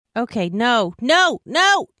Okay, no.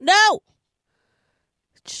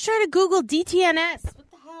 Just try to Google DTNS.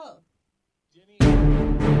 What the hell?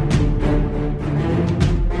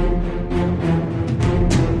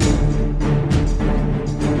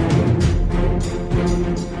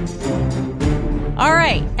 All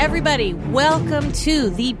right, everybody, welcome to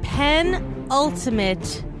the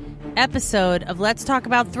penultimate episode of Let's Talk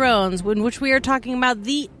About Thrones, in which we are talking about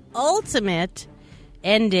the ultimate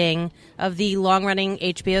ending of the long-running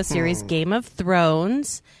HBO series Game of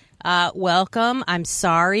Thrones. Welcome. I'm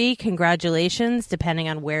sorry. Congratulations, depending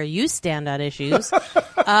on where you stand on issues. With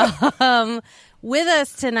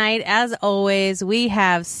us tonight, as always, we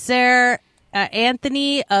have Sir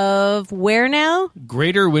Anthony of where now?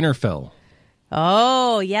 Greater Winterfell.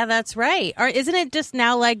 Oh, yeah, that's right. Isn't it just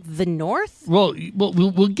now like the North? Well,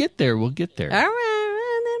 we'll get there. We'll get there. All right.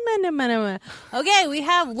 Okay, we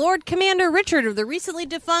have Lord Commander Richard of the recently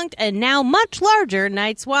defunct and now much larger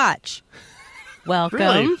Night's Watch. Welcome.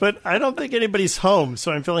 Really? But I don't think anybody's home,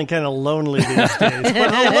 so I'm feeling kind of lonely these days. But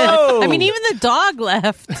hello! I mean, even the dog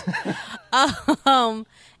left.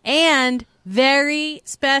 And very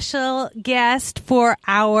special guest for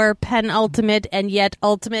our penultimate and yet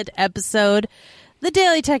ultimate episode, the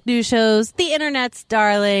Daily Tech News Show's, the internet's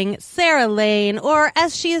darling, Sarah Lane, or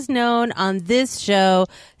as she is known on this show,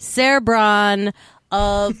 Sarah Braun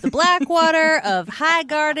of the Blackwater, of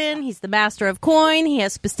Highgarden. He's the master of coin. He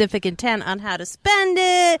has specific intent on how to spend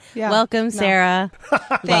it. Yeah, welcome, Sarah.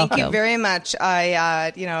 Thank you very much.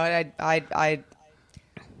 I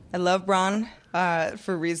love Braun.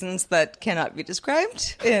 For reasons that cannot be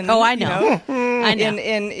described. I know. I know.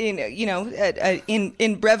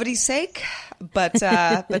 In brevity's sake, but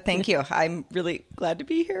thank you. I'm really glad to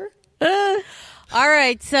be here. All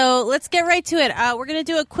right, so let's get right to it. We're going to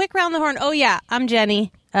do a quick round the horn. Oh yeah, I'm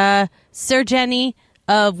Jenny, Sir Jenny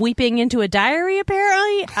of Weeping into a Diary.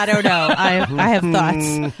 Apparently, I don't know. I have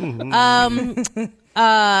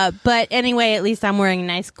thoughts. But anyway, at least I'm wearing a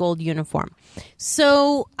nice gold uniform.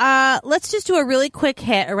 So let's just do a really quick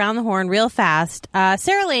hit around the horn real fast.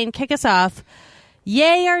 Sarah Lane, kick us off.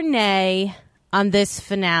 Yay or nay on this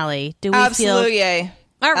finale? Do we Absolute feel... yay.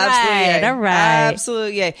 All right.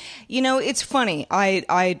 Absolute yay. You know, it's funny.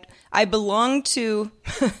 I belong to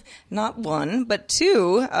not one, but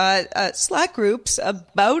two Slack groups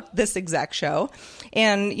about this exact show.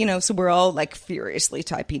 And, so we're all like furiously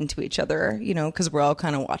typing to each other, because we're all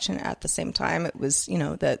kind of watching it at the same time. It was,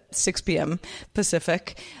 that 6 p.m.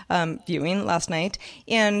 Pacific viewing last night.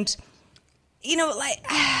 And,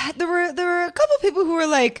 there were a couple people who were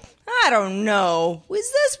like, I don't know, was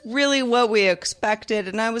this really what we expected?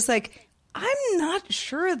 And I was like, I'm not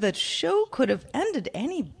sure the show could have ended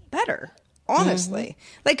any better. Honestly,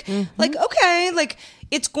 okay,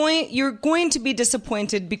 you're going to be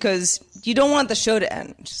disappointed because you don't want the show to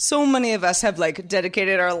end. So many of us have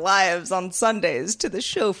dedicated our lives on Sundays to the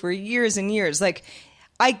show for years and years. I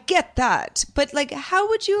get that, but how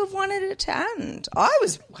would you have wanted it to end? I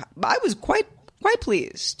was quite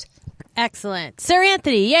pleased. Excellent. Sir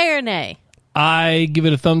Anthony, yay or nay? I give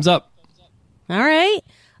it a thumbs up. All right.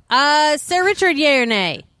 Sir Richard, yay or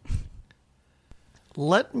nay?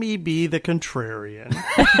 Let me be the contrarian.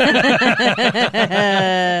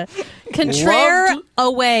 Contraire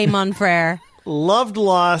away, mon frere. Loved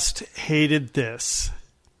Lost, hated this.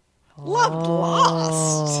 Loved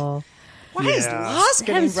Lost? Why is Lost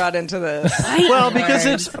getting brought into this? Well, because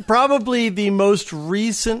it's probably the most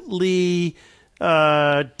recently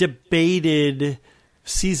debated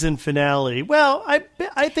season finale. Well,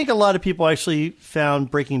 I think a lot of people actually found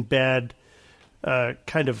Breaking Bad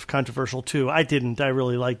kind of controversial too. I didn't. I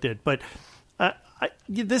really liked it, but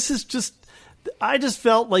this is just. I just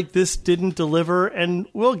felt like this didn't deliver, and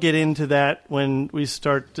we'll get into that when we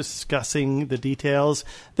start discussing the details.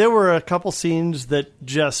 There were a couple scenes that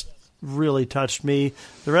just really touched me.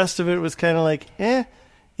 The rest of it was kind of like,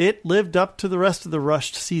 it lived up to the rest of the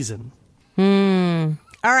rushed season. All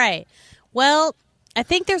right. Well, I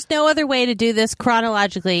think there's no other way to do this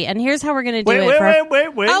chronologically, and here's how we're going to do it.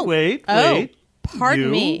 Wait. Pardon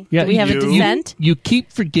me. Yeah, do we have a dissent? You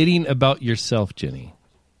keep forgetting about yourself, Jenny.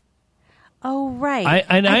 Oh, right.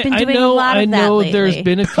 I been doing a lot of that lately.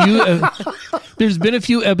 There's been a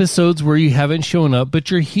few episodes where you haven't shown up, but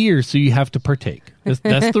you're here, so you have to partake.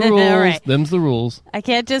 That's the rules. Right. Them's the rules. I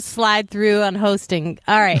can't just slide through on hosting.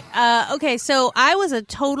 All right. Okay, so I was a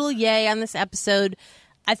total yay on this episode.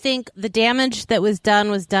 I think the damage that was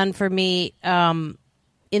done for me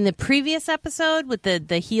in the previous episode with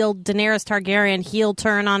the heel Daenerys Targaryen heel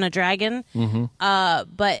turn on a dragon.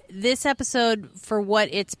 But this episode, for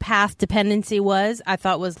what its path dependency was, I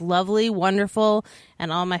thought was lovely, wonderful,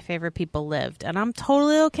 and all my favorite people lived. And I'm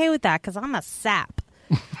totally okay with that because I'm a sap.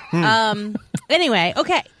 Anyway,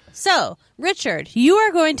 okay. So, Richard, you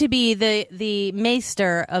are going to be the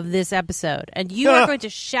maester of this episode, and you are going to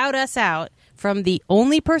shout us out from the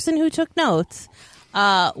only person who took notes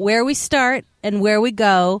where we start and where we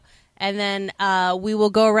go, and then we will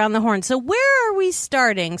go around the horn. So where are we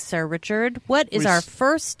starting, Sir Richard? What is our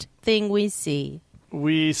first thing we see?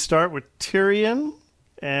 We start with Tyrion,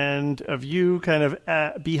 and a view kind of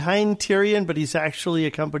behind Tyrion, but he's actually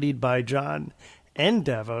accompanied by Jon and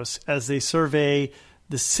Davos as they survey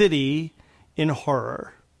the city in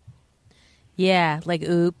horror. Yeah, like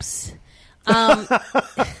oops.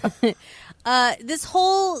 This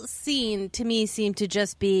whole scene to me seemed to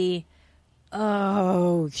just be,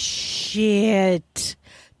 oh shit,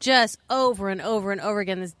 just over and over and over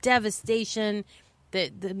again. This devastation,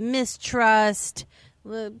 the mistrust,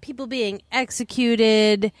 the people being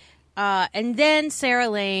executed, and then Sarah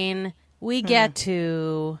Lane. We get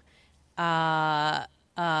to a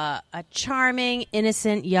charming,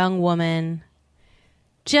 innocent young woman,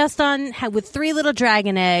 just with 3 little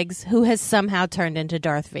dragon eggs, who has somehow turned into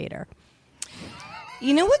Darth Vader.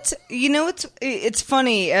 You know what's it's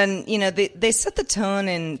funny, and they set the tone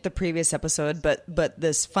in the previous episode, but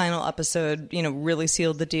this final episode, really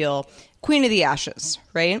sealed the deal. Queen of the Ashes,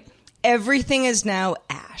 right? Everything is now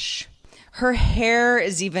ash. Her hair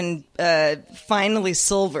is even finally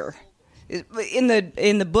silver. In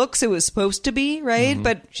the books, it was supposed to be, right?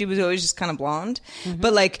 But she was always just kind of blonde.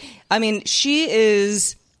 But she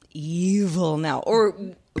is evil now, or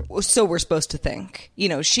so we're supposed to think.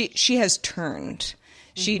 She has turned.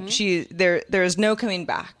 There is no coming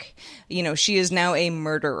back. She is now a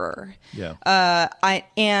murderer. Yeah.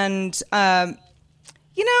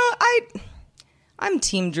 I'm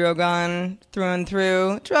Team Drogon through and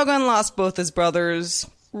through. Drogon lost both his brothers,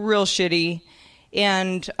 real shitty,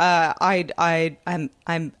 and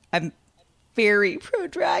I'm very pro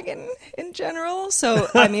dragon in general. So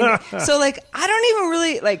I don't even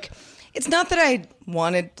really It's not that I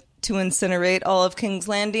wanted to incinerate all of King's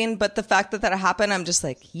Landing, but the fact that happened, I'm just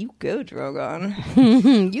like, you go, Drogon.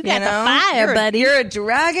 you got the fire, buddy. You're a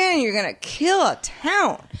dragon. You're gonna kill a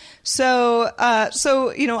town. So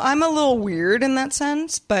I'm a little weird in that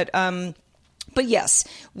sense, but yes,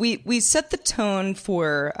 we set the tone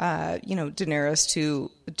for Daenerys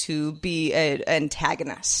to be an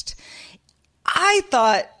antagonist. I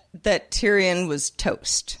thought that Tyrion was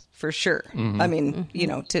toast. For sure. I mean, not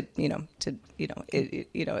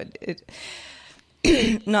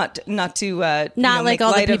like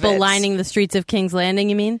all the people lining the streets of King's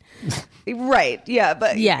Landing. You mean? Right. Yeah.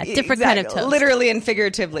 But yeah, different kind of toast. Literally and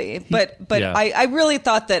figuratively. But yeah. I really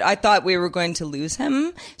thought we were going to lose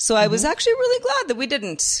him. So I was actually really glad that we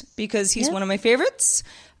didn't, because he's one of my favorites.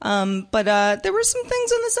 But there were some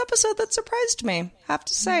things in this episode that surprised me, have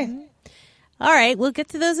to say. All right, we'll get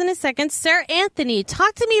to those in a second. Sir Anthony,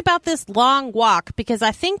 talk to me about this long walk, because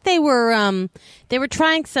I think they were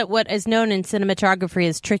trying what is known in cinematography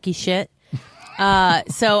as tricky shit.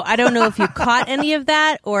 So I don't know if you caught any of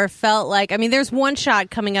that or felt like, there's one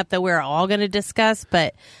shot coming up that we're all going to discuss,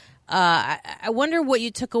 but I wonder what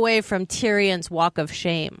you took away from Tyrion's walk of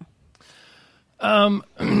shame.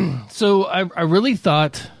 So I really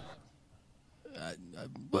thought,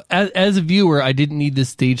 as a viewer, I didn't need this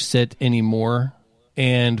stage set anymore.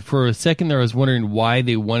 And for a second there, I was wondering why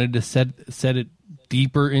they wanted to set it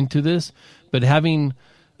deeper into this. But having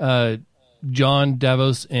Jon,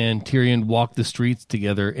 Davos, and Tyrion walk the streets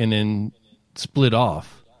together and then split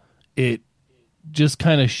off, it just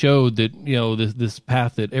kind of showed that, this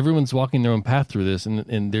path, that everyone's walking their own path through this,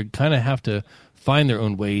 and they kind of have to find their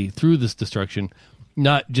own way through this destruction,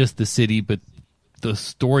 not just the city, but the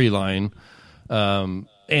storyline.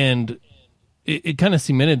 And it kind of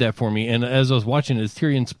cemented that for me. And as I was watching it, as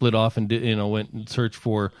Tyrion split off and went and searched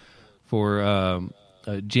for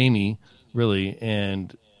Jaime, really,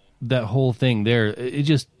 and that whole thing there,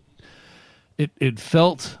 it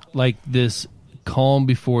felt like this calm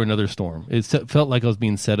before another storm. It felt like I was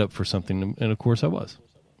being set up for something, and of course I was.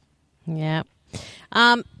 Yeah.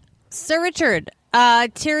 Sir Richard,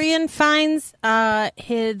 Tyrion finds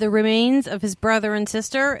the remains of his brother and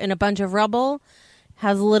sister in a bunch of rubble.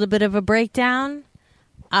 Has a little bit of a breakdown.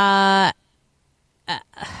 So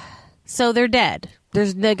they're dead.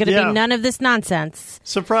 There's going to be none of this nonsense.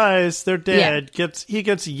 Surprise, they're dead. Yeah. He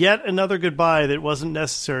gets yet another goodbye that wasn't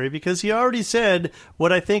necessary, because he already said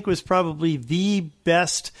what I think was probably the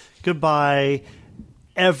best goodbye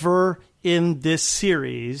ever in this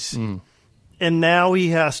series. And now he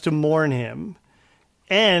has to mourn him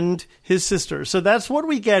and his sister. So that's what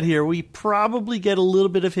we get here. We probably get a little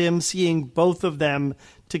bit of him seeing both of them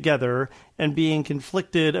together and being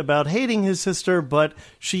conflicted about hating his sister, but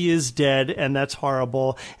she is dead, and that's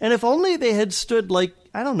horrible. And if only they had stood, like,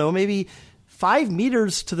 I don't know, maybe 5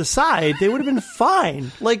 meters to the side, they would have been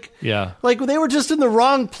fine. Like they were just in the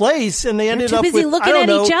wrong place, and they ended up with, looking at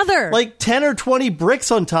each other, like 10 or 20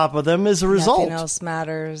 bricks on top of them as a result. Nothing else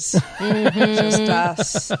matters. Just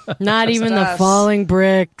us. Not Just even us. the falling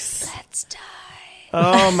bricks. Let's die.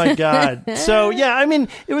 Oh my God. So yeah, I mean,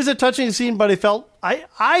 it was a touching scene, but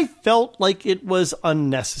I felt like it was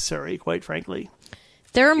unnecessary, quite frankly.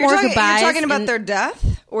 There are more goodbyes. You're talking about their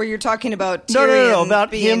death, or you're talking about Tyrion? No,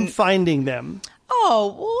 about him finding them.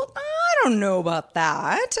 Oh, well, I don't know about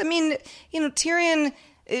that. I mean, Tyrion,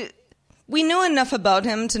 we know enough about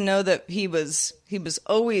him to know that he was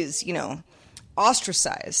always,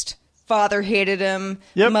 ostracized. Father hated him.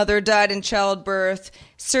 Yep. Mother died in childbirth.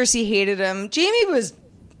 Cersei hated him. Jaime was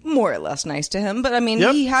more or less nice to him, but I mean,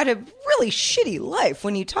 he had a really shitty life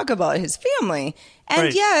when you talk about his family,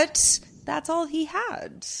 and yet that's all he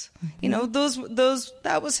had.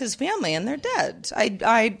 That was his family, and they're dead.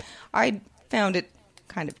 I found it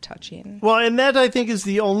kind of touching. Well, and that I think is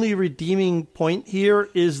the only redeeming point here,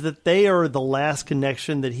 is that they are the last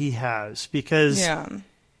connection that he has, because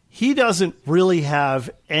he doesn't really have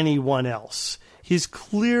anyone else. He's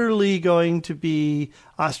clearly going to be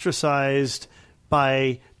ostracized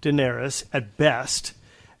by Daenerys at best,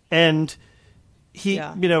 and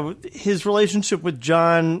his relationship with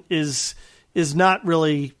Jon is not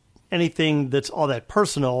really anything that's all that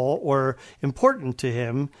personal or important to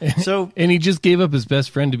him. So, and he just gave up his best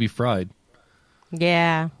friend to be fried.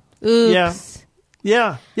 Yeah. Oops.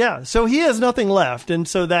 Yeah. So he has nothing left, and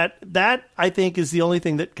so that I think is the only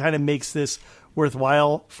thing that kind of makes this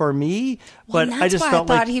worthwhile for me. But that's I just why felt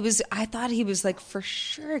I thought he was like for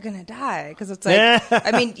sure gonna die, because it's like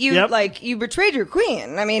I mean you betrayed your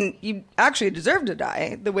queen. I mean, you actually deserved to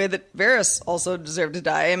die the way that Varys also deserved to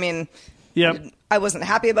die. I mean, I wasn't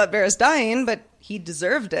happy about Varys dying, but he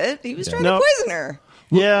deserved it. He was trying to poison her.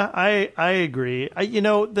 Yeah, I agree.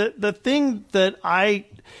 The thing that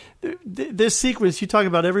this sequence, you talk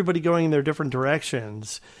about everybody going in their different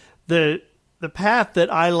directions. The path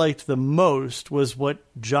that I liked the most was what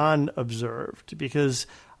Jon observed, because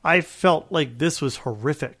I felt like this was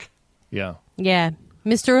horrific. Yeah. Yeah.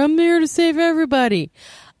 Mr. I'm here to save everybody.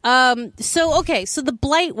 So the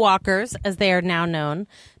Blight Walkers, as they are now known,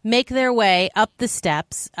 make their way up the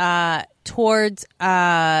steps towards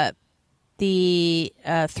through the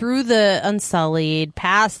Unsullied,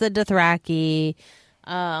 past the Dothraki,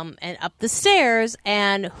 and up the stairs,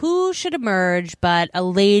 and who should emerge but a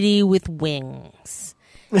lady with wings?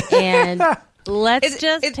 And let's take a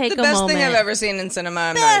moment. It's the best thing I've ever seen in cinema.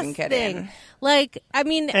 I'm not even kidding. Like, I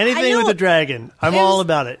mean, anything with a dragon, I'm all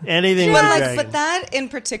about it. Anything with a dragon. But that in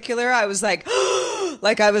particular, I was like,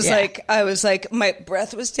 I was like, my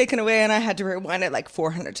breath was taken away, and I had to rewind it like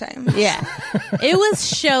 400 times. Yeah, it was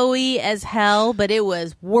showy as hell, but it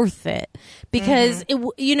was worth it, because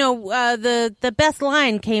the best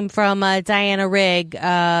line came from Diana Rigg,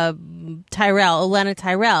 Olenna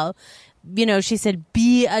Tyrell. She said,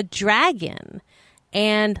 "Be a dragon,"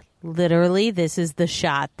 and literally, this is the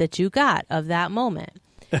shot that you got of that moment.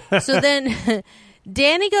 So then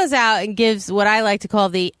Dany goes out and gives what I like to call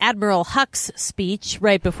the Admiral Hux speech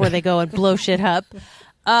right before they go and blow shit up,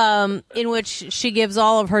 in which she gives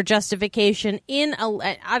all of her justification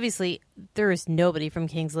obviously, there is nobody from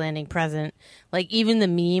King's Landing present. Like, even the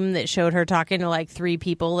meme that showed her talking to like 3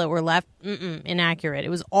 people that were left, inaccurate. It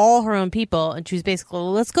was all her own people, and she was basically,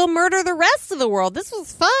 let's go murder the rest of the world. This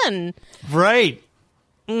was fun. Right.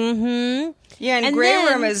 Mm-hmm. Yeah, and Grey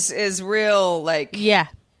Worm is real, like, a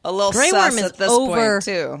little Grey sus Worm at this point,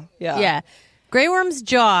 too. Yeah. Grey Worm's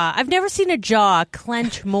jaw, I've never seen a jaw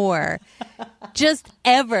clench more. Just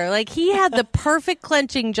ever. Like, he had the perfect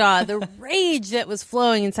clenching jaw. The rage that was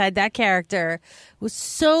flowing inside that character was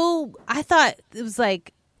so, I thought it was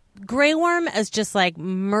like Grey Worm as just like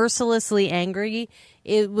mercilessly angry.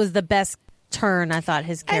 It was the best turn, I thought,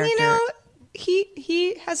 his character. And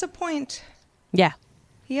he has a point. Yeah.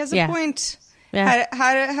 He has a point. Yeah.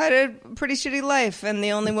 Had a pretty shitty life, and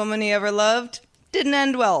the only woman he ever loved didn't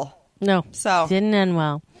end well. No. So didn't end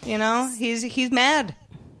well. He's mad.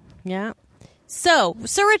 Yeah. So,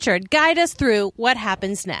 Sir Richard, guide us through what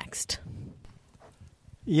happens next.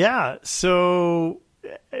 Yeah. So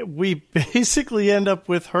we basically end up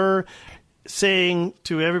with her saying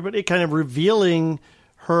to everybody, kind of revealing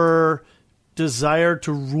her desire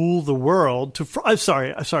to rule the world. To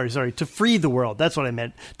free the world. That's what I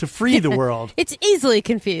meant. To free the world. It's easily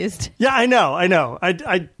confused. Yeah, I know.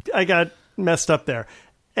 I got messed up there.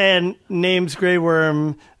 And names Grey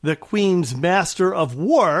Worm the Queen's Master of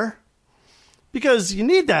War, because you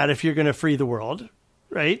need that if you're going to free the world,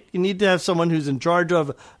 right? You need to have someone who's in charge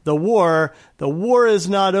of the war. The war is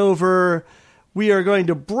not over. We are going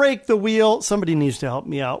to break the wheel. Somebody needs to help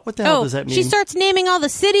me out. What the hell does that mean? She starts naming all the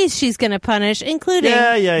cities she's going to punish, including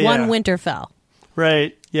one Winterfell.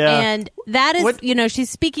 Right, yeah. And that is, she's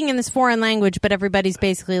speaking in this foreign language, but everybody's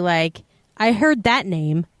basically like, I heard that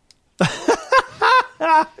name.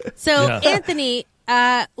 So, yeah. Anthony,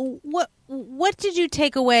 what did you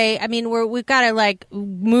take away? I mean, we've got to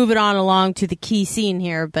move it on along to the key scene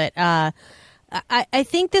here, but I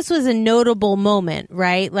think this was a notable moment,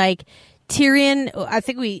 right? Like Tyrion, I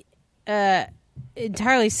think we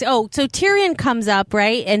entirely. So Tyrion comes up,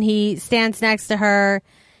 right, and he stands next to her,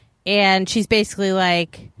 and she's basically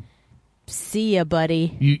like, "See ya,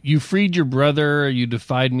 buddy. You freed your brother. You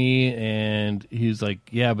defied me." And he's like,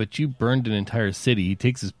 "Yeah, but you burned an entire city." He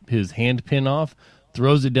takes his hand pin off,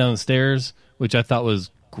 throws it down the stairs, which I thought was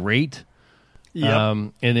great.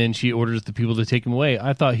 Yep. And then she orders the people to take him away.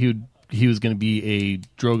 I thought he was going to be a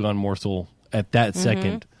Drogon morsel at that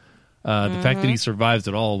second. The fact that he survives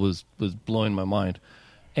at all was blowing my mind.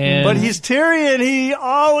 But he's Tyrion. He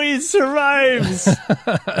always survives.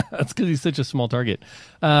 That's because he's such a small target.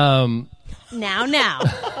 Now.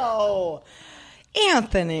 Oh,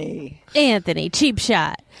 Anthony, cheap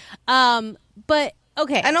shot. But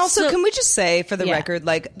okay. And also, can we just say, for the record,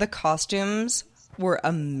 the costumes were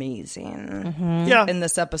amazing in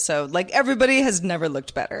this episode. Like, everybody has never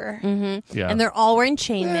looked better. Mm-hmm. Yeah. And they're all wearing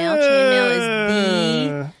chainmail.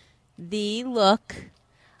 Chainmail is the look.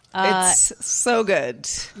 It's so good.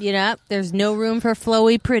 There's no room for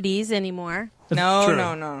flowy pretties anymore.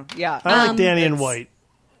 No. Yeah. I like Dany in white.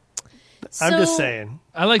 I'm just saying.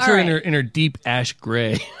 I like her in her deep ash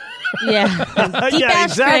gray. Yeah. Deep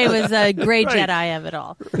ash gray was a gray Jedi of it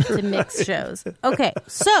all to mix shows. Okay,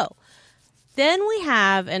 so then we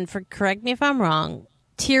have, and correct me if I'm wrong,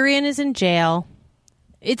 Tyrion is in jail.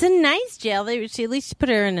 It's a nice jail. She at least put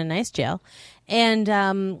her in a nice jail. And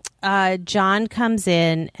Jon comes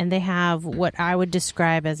in, and they have what I would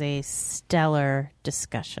describe as a stellar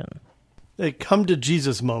discussion. A come to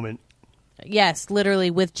Jesus moment. Yes, literally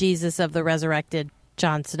with Jesus of the resurrected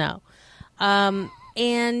Jon Snow. And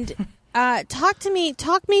talk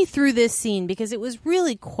me through this scene, because it was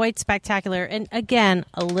really quite spectacular. And again,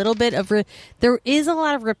 a little bit of there is a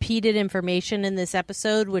lot of repeated information in this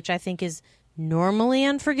episode, which I think is normally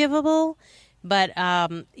unforgivable. But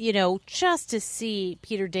just to see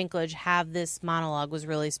Peter Dinklage have this monologue was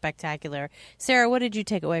really spectacular. Sarah, what did you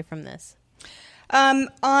take away from this?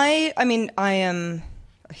 I am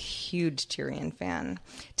a huge Tyrion fan.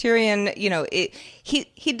 Tyrion,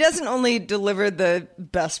 he doesn't only deliver the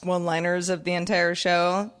best one-liners of the entire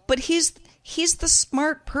show, but he's the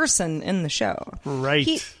smart person in the show. Right.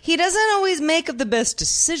 He doesn't always make the best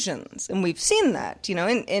decisions, and we've seen that.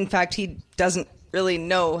 In fact, he doesn't really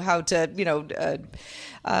know how to,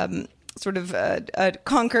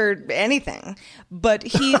 conquer anything. But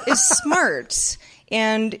he is smart,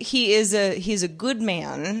 and he's a good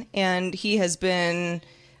man, and he has been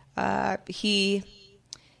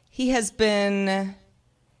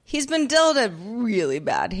he's been dealt a really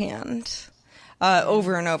bad hand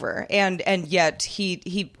over and over, and yet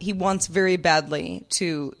he wants very badly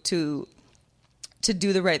to do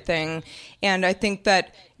the right thing. And I think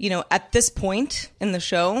that, at this point in the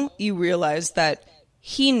show, you realize that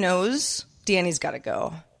he knows Dany's got to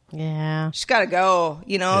go. Yeah. She's got to go,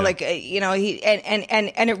 he,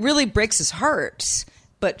 and it really breaks his heart.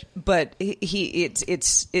 But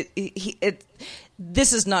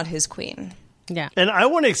this is not his queen. Yeah. And I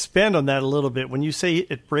want to expand on that a little bit. When you say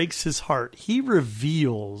it breaks his heart, he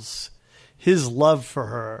reveals his love for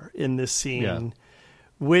her in this scene,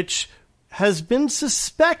 which has been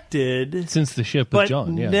suspected since the ship with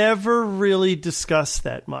Jon, never really discussed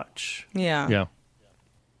that much. Yeah.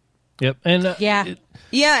 Yep. And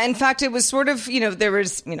in fact, it was sort of, there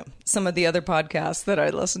was, some of the other podcasts that I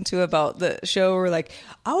listened to about the show were like,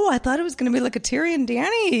 oh, I thought it was going to be like a Tyrion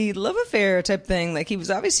Dany love affair type thing. Like, he was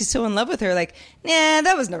obviously so in love with her. Like, nah,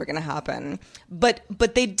 that was never going to happen. But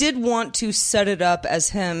they did want to set it up as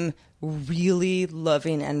him really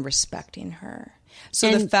loving and respecting her.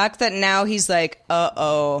 So the fact that now he's like,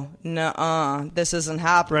 this isn't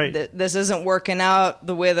happening. Right. This isn't working out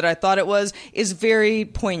the way that I thought it was, is very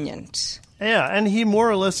poignant. Yeah, and he more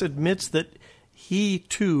or less admits that he,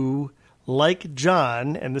 too, like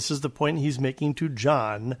Jon, and this is the point he's making to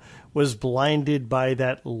Jon, was blinded by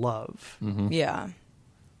that love. Yeah.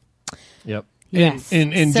 Yep. Yes.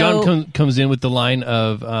 And So- Jon comes in with the line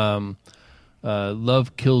of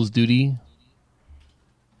love kills duty.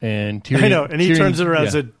 And Tyrion, I know, and he Tyrion- turns it around and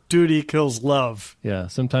yeah. said, duty kills love. Yeah,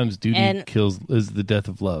 sometimes duty And- is the death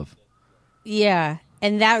of love. Yeah.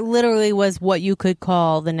 And that literally was what you could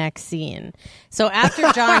call the next scene. So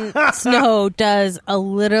after Jon Snow does a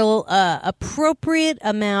little appropriate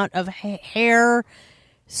amount of hair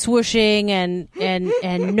swooshing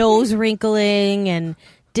and nose wrinkling and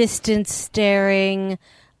distance staring,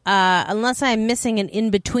 unless I'm missing an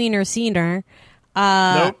in-betweener scener.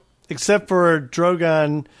 Nope. Except for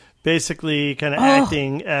Drogon basically kind of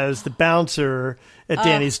acting as the bouncer at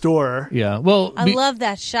Dany's door. Yeah. Well, I love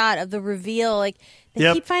that shot of the reveal. Like they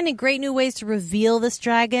Yep. keep finding great new ways to reveal this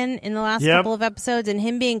dragon in the last Yep. couple of episodes, and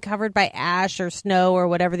him being covered by ash or snow or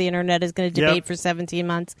whatever the internet is going to debate Yep. for 17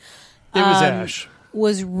 months. It was Ash.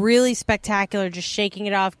 Was really spectacular, just shaking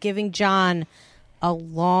it off, giving Jon a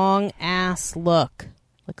long ass look,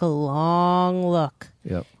 like a long look,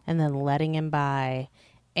 Yep. and then letting him by.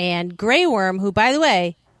 And Grey Worm, who, by the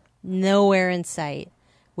way, nowhere in sight,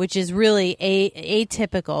 which is really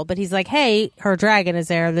atypical. But he's like, "Hey, her dragon is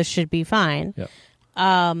there. This should be fine." Yep.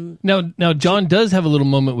 Now, Jon does have a little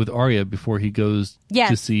moment with Arya before he goes Yes,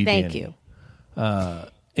 to see thank Dany, you.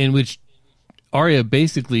 in which Arya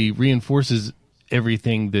basically reinforces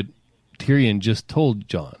everything that Tyrion just told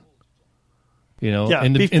Jon. You know, Yeah,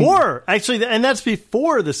 and actually, and that's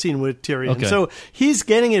before the scene with Tyrion. Okay. So he's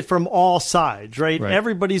getting it from all sides, right? Right.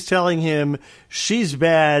 Everybody's telling him she's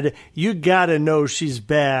bad. You gotta know she's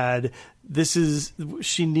bad.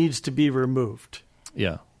 She needs to be removed.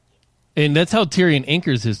 yeah, and that's how Tyrion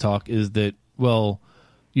anchors his talk. Is that, well,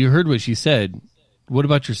 you heard what she said. What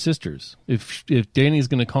about your sisters? If Dany's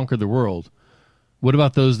going to conquer the world, what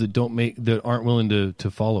about those that aren't willing to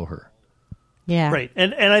follow her? Yeah, Right.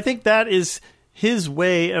 And I think that is his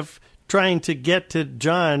way of trying to get to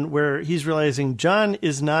Jon, where he's realizing Jon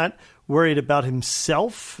is not worried about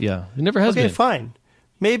himself. Yeah, it never has Okay, been. fine.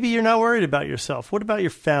 Maybe you're not worried about yourself. What about your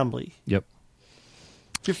family? Yep.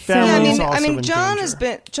 Your Yeah, family is also I mean, in Jon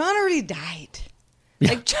danger. John already died.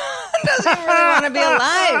 Like, Jon doesn't really want to be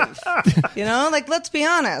alive. You know, like, let's be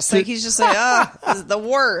honest. Like, he's just like, this is the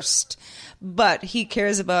worst. But he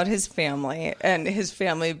cares about his family, and his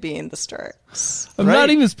family being the Starks. I'm Right. not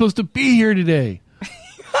even supposed to be here today.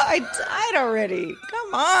 I died already.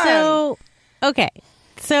 Come on. So, okay.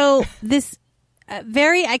 So this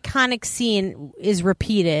very iconic scene is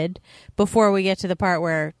repeated before we get to the part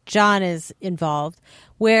where Jon is involved.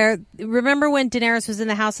 Where, remember when Daenerys was in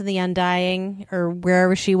the House of the Undying, or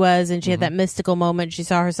wherever she was, and she had that mystical moment. She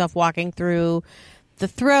saw herself walking through the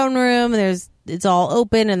throne room, and it's all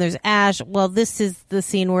open, and there's ash. Well, this is the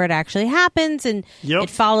scene where it actually happens, and Yep. it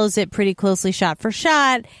follows it pretty closely shot for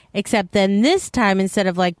shot, except then this time, instead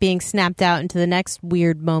of like being snapped out into the next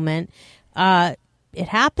weird moment, it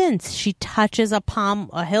happens. She touches a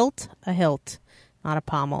hilt, not a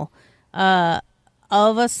pommel,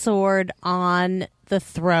 of a sword on the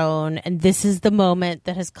throne, and this is the moment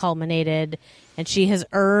that has culminated, and she has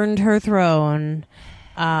earned her throne,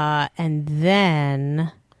 and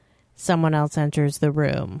then someone else enters the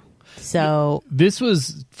room. So This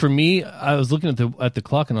was, for me, I was looking at the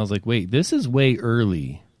clock and I was like, wait, this is way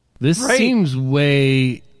early. This Right. seems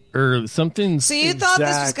way early. Something's So you thought this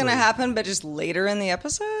was Exactly. going to happen, but just later in the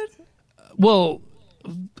episode? well,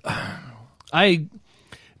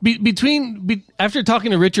 after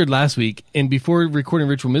talking to Richard last week and before recording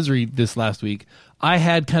Ritual Misery this last week, I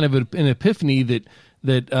had kind of an epiphany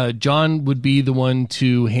that Jon would be the one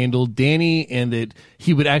to handle Dany, and that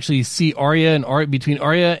he would actually see Arya between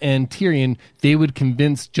Arya and Tyrion, they would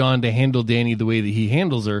convince Jon to handle Dany the way that he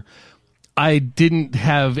handles her. I didn't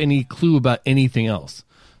have any clue about anything else.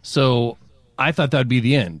 So I thought that would be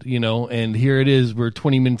the end, you know, and here it is. We're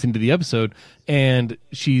 20 minutes into the episode and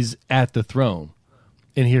she's at the throne,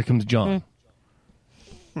 and here comes Jon.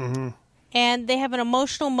 and they have an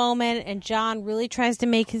emotional moment, and Jon really tries to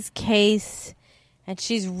make his case, and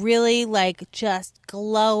she's really like just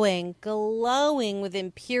glowing with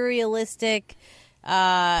imperialistic,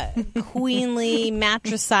 queenly,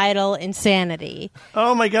 matricidal insanity.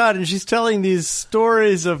 Oh my God! And she's telling these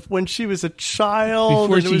stories of when she was a child,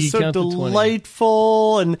 Before and it she was so counted 20.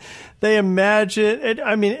 delightful. And they imagine. And,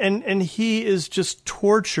 I mean, and he is just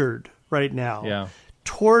tortured right now. Yeah.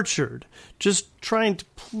 Tortured, just trying to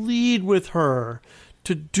plead with her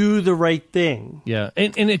to do the right thing. Yeah,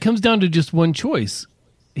 and it comes down to just one choice.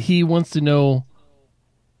 He wants to know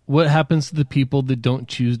what happens to the people that don't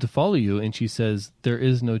choose to follow you, and she says there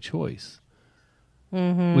is no choice.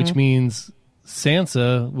 which means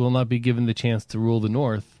Sansa will not be given the chance to rule the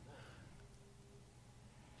North.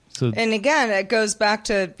 So, And again, it goes back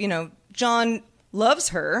to, Jon loves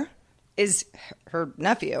her, is her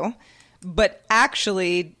nephew, but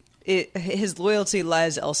actually his loyalty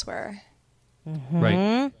lies elsewhere.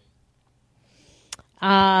 right.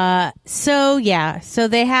 So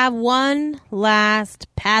they have one last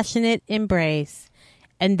passionate embrace,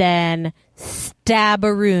 and then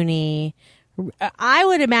stabbaroonie. I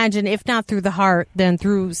would imagine, if not through the heart, then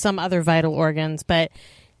through some other vital organs. But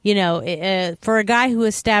for a guy who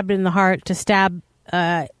was stabbed in the heart to stab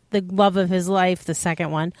the love of his life, the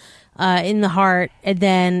second one, in the heart, and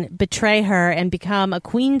then betray her and become a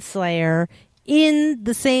Queenslayer in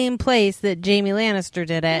the same place that Jaime Lannister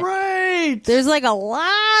did it. Right. There's like a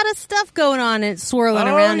lot of stuff going on and swirling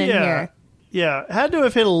around in here. Yeah, had to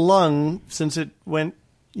have hit a lung since it went.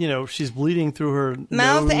 She's bleeding through her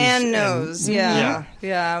Mouth nose and nose. Yeah.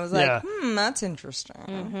 I was like, Yeah. that's interesting.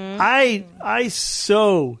 I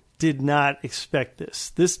so did not expect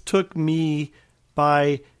this. This took me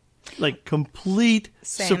by complete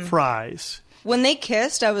Same. surprise. When they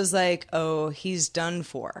kissed, I was like, oh, he's done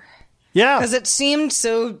for. Yeah. Because it seemed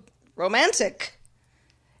so romantic.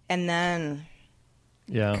 And then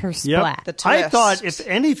Yeah. Kersplat. the twist. I thought, if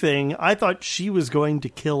anything, she was going to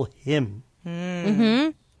kill him.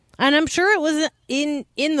 And I'm sure it was in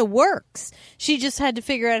the works. She just had to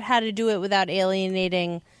figure out how to do it without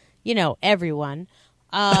alienating, everyone.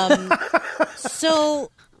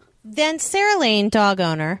 So then Sarah Lane, dog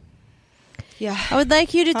owner, Yeah. I would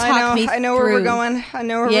like you to talk me through. I know where we're going. I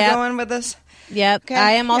know where Yep. we're going with this. Yep. Okay.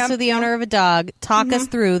 I am also Yep. the owner of a dog. Talk us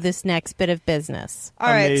through this next bit of business. All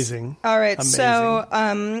right. Amazing. All right. Amazing.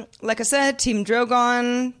 So, like I said, Team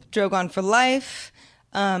Drogon for life.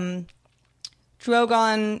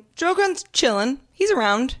 Drogon's chilling. He's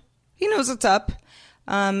around. He knows what's up.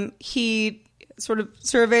 He sort of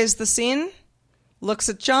surveys the scene, looks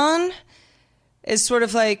at Jon, is sort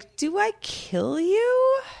of like, do I kill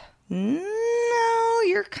you? No,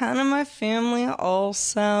 you're kind of my family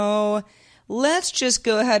also. Let's just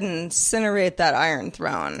go ahead and incinerate that Iron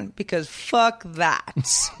Throne, because fuck that.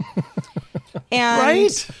 And,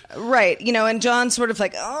 right. And Jon's sort of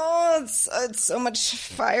like, oh, it's so much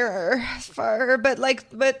fire, but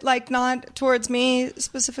not towards me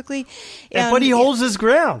specifically. But he holds his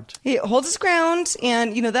ground. He holds his ground,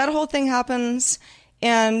 and that whole thing happens,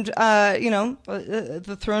 and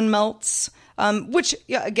the throne melts, which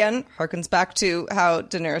again harkens back to how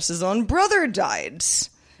Daenerys' own brother died.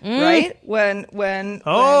 Right? When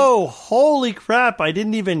Holy crap, I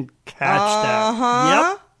didn't even catch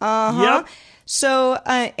that. Yep. So,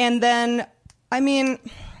 and then, I'm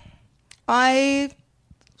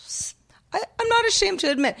not ashamed to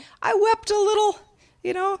admit, I wept a little,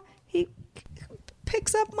 he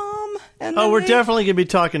picks up Mom. And then We're definitely going to be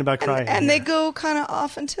talking about crying. and here. they go kind of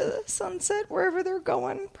off into the sunset, wherever they're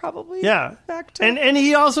going, probably. Yeah. Back to. And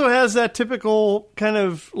he also has that typical kind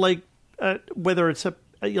of whether it's a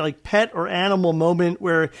pet or animal moment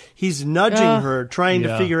where he's nudging her, trying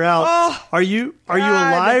to figure out, are you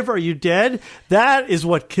alive? Are you dead? That is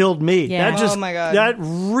what killed me. Yeah. That Oh, my God. That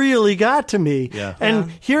really got to me. Yeah.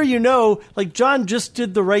 And here, Jon just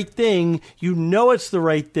did the right thing. It's the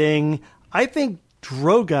right thing. I think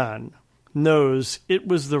Drogon knows it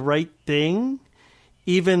was the right thing,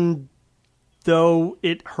 even though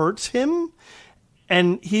it hurts him.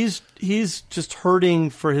 And he's just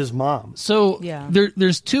hurting for his mom. So Yeah.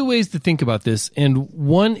 there's two ways to think about this, and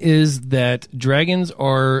one is that dragons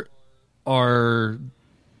are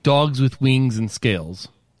dogs with wings and scales,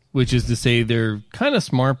 which is to say they're kind of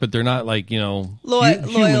smart, but they're not human loyal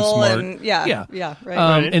smart. and right.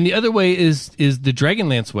 Right. And the other way is the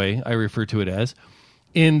Dragonlance way, I refer to it as,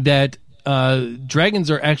 in that dragons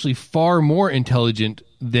are actually far more intelligent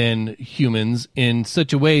than humans in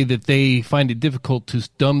such a way that they find it difficult to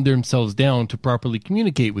dumb themselves down to properly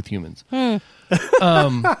communicate with humans.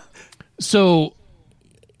 So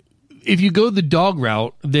if you go the dog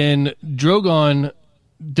route, then Drogon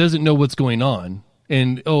doesn't know what's going on.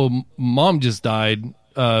 And, Mom just died.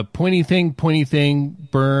 Pointy thing,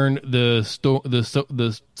 burn the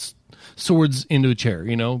swords into a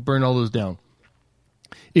chair, burn all those down.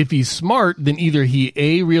 If he's smart, then either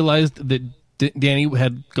he realized that Dany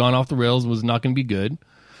had gone off the rails and was not going to be good,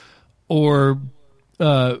 or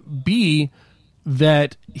B,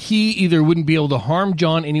 that he either wouldn't be able to harm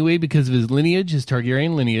Jon anyway because of his lineage, his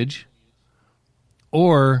Targaryen lineage,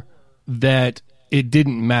 or that it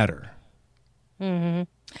didn't matter. Mm-hmm.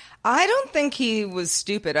 I don't think he was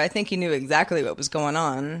stupid. I think he knew exactly what was going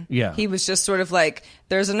on. Yeah. He was just sort of like,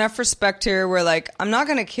 there's enough respect here where like, I'm not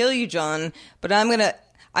going to kill you, John, but I'm going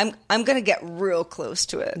to get real close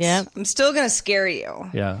to it. Yeah. I'm still going to scare you.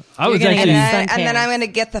 Yeah, I You're was gonna actually. get And then I'm going to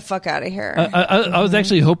get the fuck out of here. I was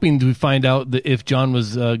actually hoping to find out that if John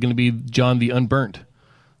was going to be John the Unburnt,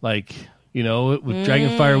 like, you know, with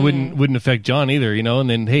Dragonfire wouldn't affect John either, you know. And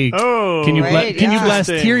then, hey, can you right, can you yeah. blast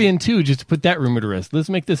Tyrion too, just to put that rumor to rest? Let's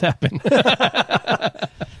make this happen.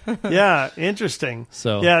 Yeah, interesting.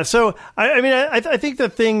 So I think the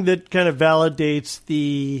thing that kind of validates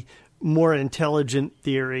the more intelligent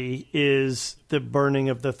theory is the burning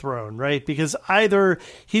of the throne, right? Because either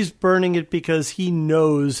he's burning it because he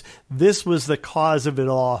knows this was the cause of it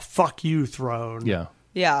all. Fuck you, throne. Yeah.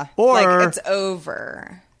 Yeah. Or- like, it's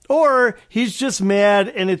over. Or he's just mad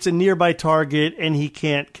and it's a nearby target and he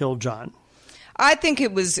can't kill John. I think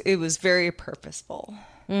it was very purposeful.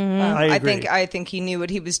 I agree. I think he knew what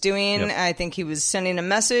he was doing. Yep. I think he was sending a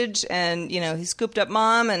message, and he scooped up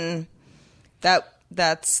Mom, and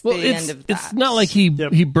that's the end of that. It's not like he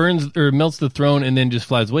burns or melts the throne and then just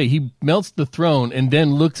flies away. He melts the throne and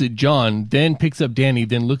then looks at John, then picks up Dany,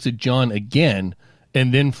 then looks at John again,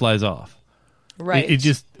 and then flies off. Right. It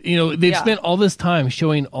just, they've spent all this time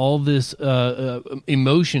showing all this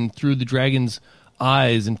emotion through the dragon's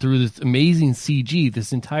eyes and through this amazing CG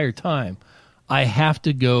this entire time. I have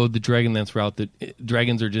to go the Dragonlance route that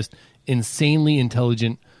dragons are just insanely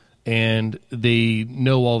intelligent and they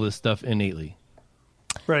know all this stuff innately.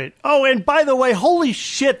 Right. Oh, and by the way, holy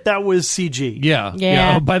shit, that was CG. Yeah.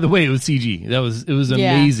 Oh, by the way, it was CG. It was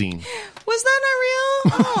amazing. Was that not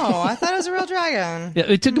real? Oh, I thought it was a real dragon. Yeah,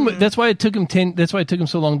 it took him. That's why it took him That's why it took him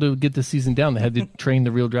so long to get the season down. They had to train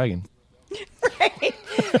the real dragon. Right.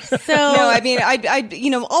 So No, I mean, I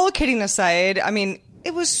all kidding aside, I mean,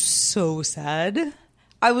 it was so sad.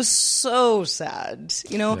 I was so sad,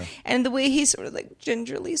 and the way he sort of like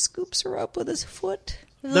gingerly scoops her up with his foot.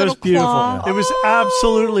 That was beautiful. claw. It was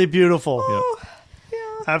absolutely beautiful. Oh,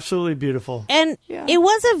 Absolutely beautiful. And it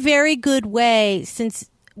was a very good way, since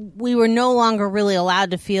we were no longer really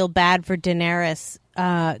allowed to feel bad for Daenerys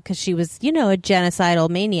because she was, a genocidal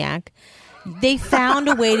maniac. They found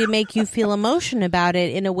a way to make you feel emotion about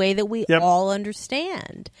it in a way that we all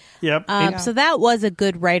understand. Yep. So that was a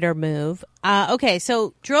good writer move. Okay,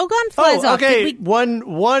 so Drogon flies off. Okay. Did we-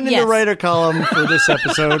 One in the Yes. writer column for this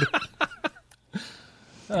episode.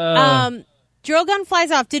 Drogon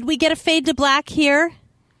flies off. Did we get a fade to black here?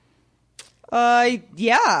 yeah.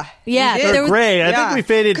 Yeah, we did. there They're was- gray. I think we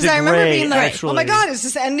faded to Because I remember gray, being like, actually. "Oh my god, is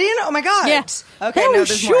this ending? Oh my god!" Yeah. Okay, That no, was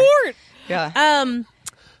there's short. more. Yeah.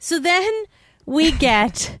 So then we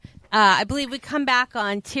get, I believe we come back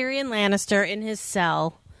on Tyrion Lannister in his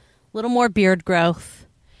cell. A little more beard growth.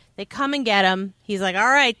 They come and get him. He's like, all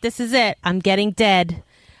right, this is it. I'm getting dead.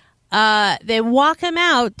 They walk him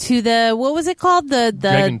out to the, what was it called?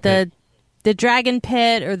 Dragon pit. The dragon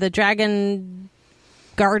pit or the dragon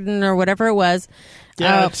garden or whatever it was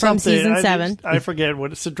it's from something. season 7. I forget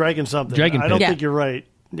what it's a dragon something. Dragon I don't pit. think you're right.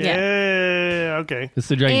 Yeah. Okay. It's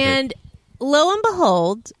the dragon pit. And lo and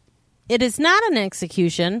behold, it is not an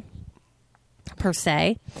execution per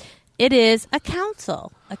se. It is a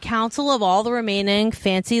council of all the remaining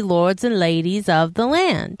fancy lords and ladies of the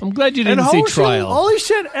land. I'm glad you And didn't say holy trial.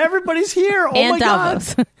 shit, everybody's here. Oh And my god.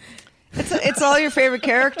 Davos. It's all your favorite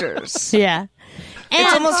characters. Yeah.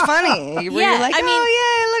 It's And almost funny. Where Yeah, you're like, I mean, oh,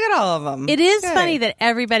 yay, look at all of them. it is funny that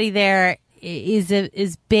everybody there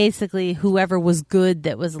is basically whoever was good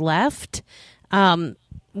that was left,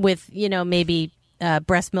 with, maybe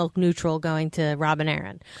breast milk neutral going to Robin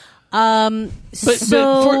Aaron. But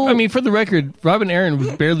for the record, Robin Aaron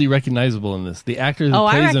was barely recognizable in this. The actor who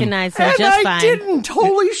I plays him. recognize him And just I fine. didn't.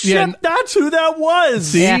 Holy shit, Yeah. that's who that was.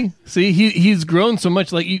 See, Yeah. he's grown so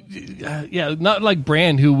much. Like, not like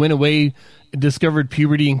Bran, who went away, discovered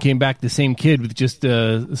puberty, and came back the same kid with just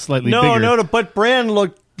slightly bigger. No, but Bran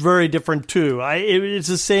looked very different too. It's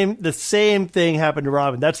the same thing happened to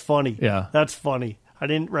Robin. That's funny. Yeah. That's funny. I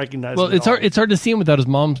didn't recognize Well, him at it's all. hard. It's hard to see him without his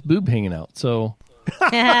mom's boob hanging out. So,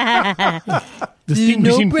 No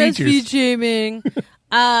distinguishing breastfeed features. shaming.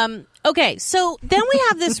 Okay, so then we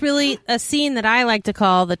have this a scene that I like to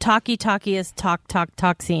call the talkiest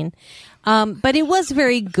talk scene. But it was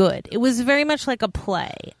very good. It was very much like a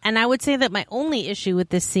play. And I would say that my only issue with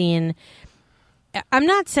this scene, I'm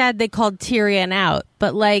not sad they called Tyrion out,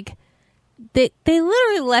 but like they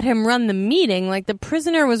literally let him run the meeting. Like the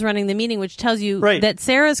prisoner was running the meeting, which tells you Right. that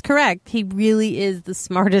Sarah's correct. He really is the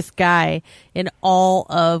smartest guy in all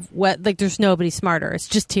of what, like there's nobody smarter. It's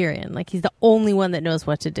just Tyrion. Like he's the only one that knows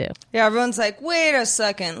what to do. Yeah, everyone's like, wait a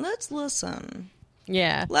second, let's listen.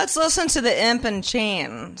 Yeah. Let's listen to the imp in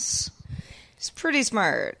chains. He's pretty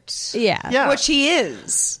smart. Yeah. Yeah. Which he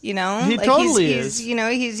is, you know? He totally is. He's, you know,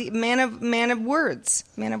 he's man of words.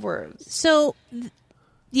 Man of words. So,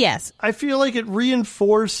 yes. I feel like it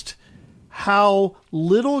reinforced how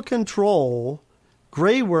little control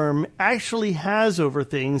Grey Worm actually has over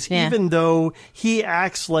things, Yeah. even though he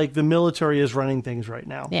acts like the military is running things right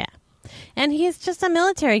now. Yeah. And he's just a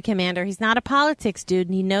military commander. He's not a politics dude,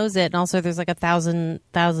 and he knows it. And also, there's like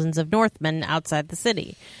thousands of Northmen outside the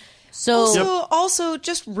city. So, Also,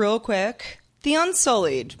 just real quick, the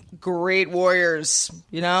Unsullied, great warriors.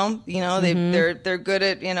 You know, they're good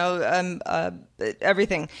at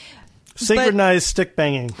everything. Synchronized stick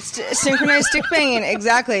banging. Synchronized stick banging,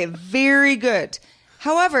 exactly. Very good.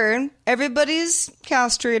 However, everybody's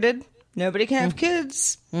castrated. Nobody can have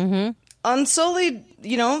kids. Mm-hmm. Unsullied,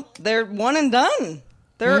 you know, they're one and done.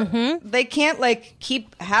 They can't like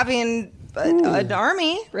keep having an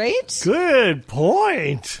army, right? Good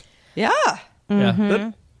point. Yeah. Yeah.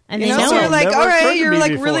 That- and You they know, know so it. you're like, Never all occurred right, to you're me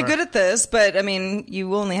like really before. good at this, but I mean,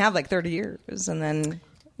 you only have like 30 years, and then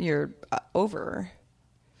you're over.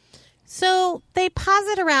 So they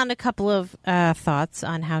posit around a couple of thoughts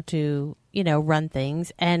on how to, run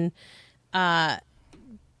things. And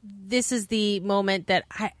this is the moment that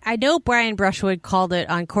I know Brian Brushwood called it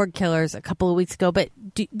on Cord Killers a couple of weeks ago. But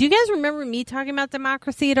do you guys remember me talking about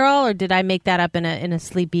democracy at all? Or did I make that up in a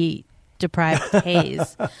sleepy, deprived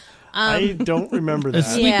haze? I don't remember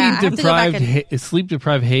that. Yeah, I have to go back Sleep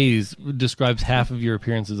deprived haze describes half of your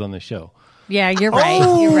appearances on the show. Yeah, you're right.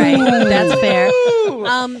 You're right. That's fair.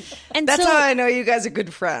 And That's so, how I know you guys are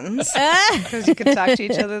good friends, because you can talk to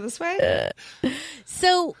each other this way.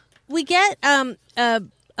 So we get Samwell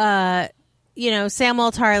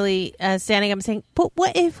Tarly standing up and saying, "But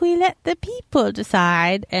what if we let the people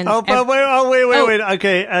decide?" And wait.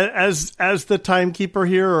 Okay, as the timekeeper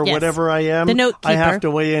here, or Yes. whatever I am, The note I have keeper.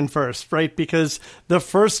 to weigh in first, right? Because the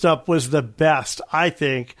first up was the best, I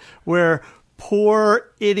think, where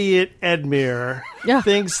poor idiot Edmure Yeah.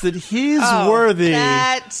 thinks that he's worthy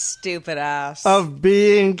That stupid ass. of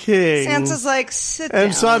being king. Sansa's like, sit down.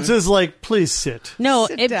 and Sansa's like, please sit. no,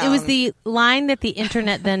 Sit it was down. the line that the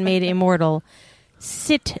internet then made immortal.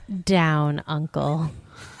 Sit down, Uncle.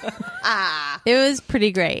 It was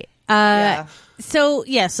pretty great. Yeah. So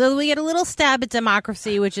we get a little stab at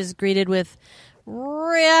democracy, which is greeted with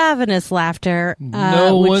ravenous laughter.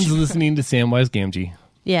 No which- one's listening to Samwise Gamgee.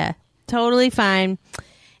 Yeah, totally fine.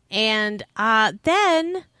 And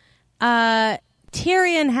then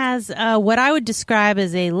Tyrion has what I would describe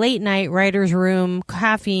as a late night writer's room,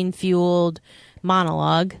 caffeine fueled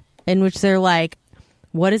monologue in which they're like,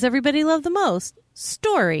 what does everybody love the most?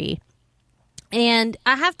 Story. And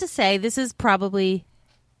I have to say, this is probably...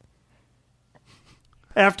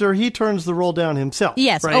 After he turns the roll down himself.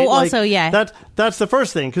 Yes. Right? Oh, Like, also, yeah. That's the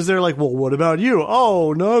first thing, because they're like, well, what about you?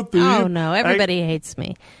 Oh, nothing. Oh, no, everybody hates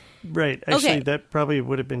me. Right. Actually, Okay. that probably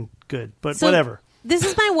would have been good, but So whatever. This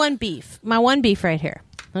is my one beef. My one beef right here.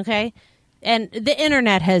 Okay? And the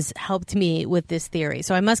internet has helped me with this theory,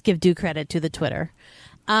 so I must give due credit to the Twitter.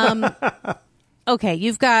 Okay,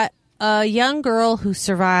 you've got a young girl who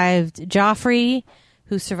survived Joffrey,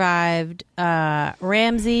 who survived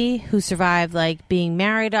Ramsay, who survived like being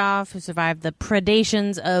married off, who survived the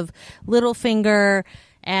predations of Littlefinger,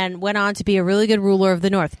 and went on to be a really good ruler of the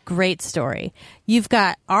North. Great story. You've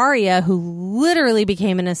got Arya, who literally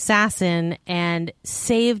became an assassin and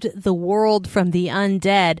saved the world from the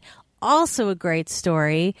undead. Also a great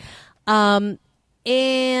story. And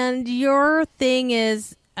your thing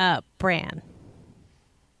is Bran.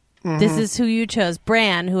 This is who you chose.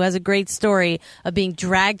 Bran, who has a great story of being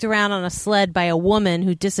dragged around on a sled by a woman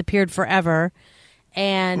who disappeared forever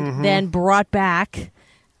and then brought back.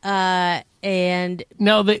 And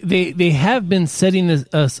Now, they have been setting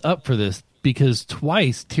us up for this, because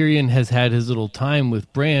twice Tyrion has had his little time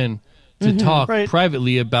with Bran to talk Right.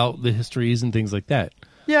 privately about the histories and things like that.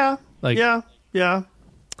 Yeah. Like- yeah.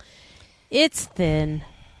 it's thin.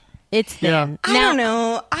 It's Yeah. thin. I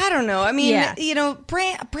don't know. I mean, Yeah.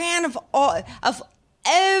 Bran of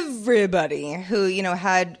everybody who,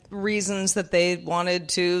 had reasons that they wanted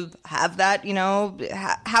to have that,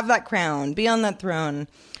 have that crown, be on that throne.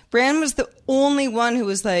 Bran was the only one who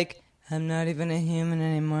was like, I'm not even a human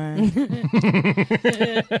anymore.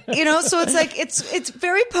 So it's like, it's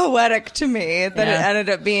very poetic to me that it ended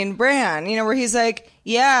up being Bran, where he's like,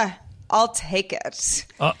 yeah, I'll take it.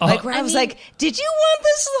 Like, where I was like, did you want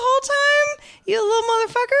this the whole time, you little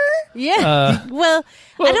motherfucker? Yeah. Well,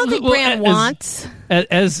 I don't think Bran wants.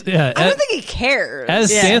 As I don't think he cares.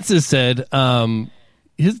 Sansa said,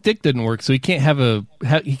 his dick doesn't work, so he can't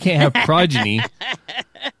have progeny.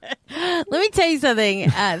 Let me tell you something.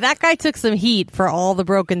 That guy took some heat for all the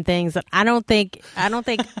broken things. I don't think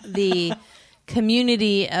the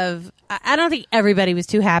community of I don't think everybody was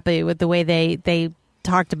too happy with the way they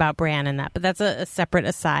talked about Bran and that. But that's a separate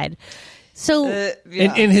aside. So,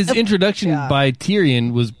 and his introduction by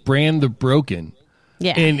Tyrion was Bran the Broken.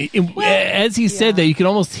 Yeah, and as he said that, you could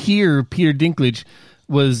almost hear Peter Dinklage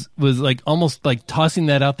was like almost like tossing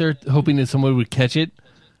that out there, hoping that someone would catch it,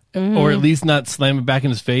 or at least not slam it back in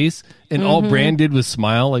his face. And all Bran did was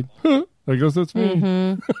smile, like, huh, I guess that's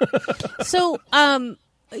me. So,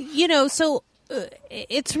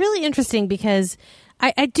 it's really interesting because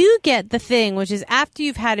I do get the thing, which is after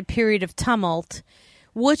you've had a period of tumult,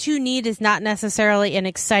 what you need is not necessarily an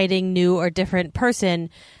exciting, new, or different person.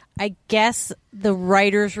 I guess the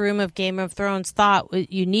writer's room of Game of Thrones thought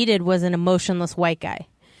what you needed was an emotionless white guy.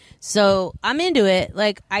 So I'm into it.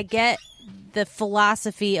 Like, I get the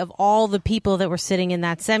philosophy of all the people that were sitting in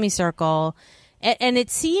that semicircle. And it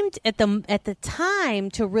seemed at the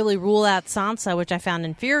time to really rule out Sansa, which I found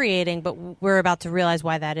infuriating, but we're about to realize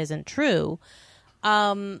why that isn't true.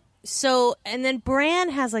 So, and then Bran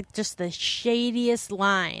has like just the shadiest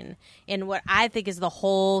line in what I think is the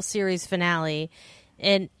whole series finale.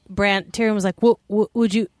 And Tyrion was like,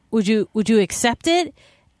 would you accept it?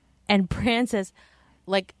 And Bran says,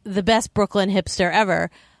 like the best Brooklyn hipster ever,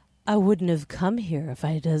 I wouldn't have come here if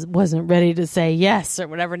I wasn't ready to say yes, or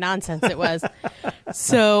whatever nonsense it was.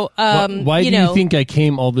 So, why do you think I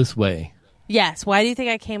came all this way? Yes. Why do you think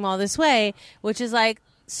I came all this way? Which is like,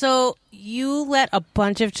 so you let a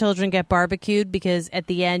bunch of children get barbecued because at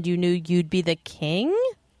the end you knew you'd be the king?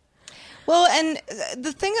 Well, and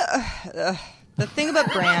the thing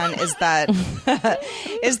about Bran is that,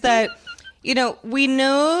 we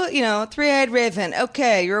know, Three-Eyed Raven,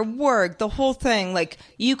 okay, you're a warg, the whole thing, like,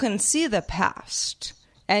 you can see the past.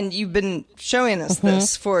 And you've been showing us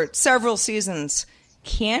this for several seasons.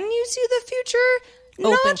 Can you see the future?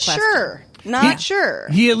 Not sure. Not sure.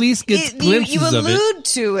 He at least gets glimpses you of it. You allude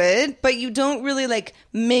to it, but you don't really, like,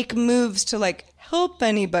 make moves to, like, help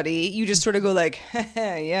anybody. You just sort of go like,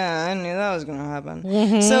 yeah, I knew that was going to happen.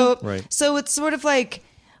 Mm-hmm. So it's sort of like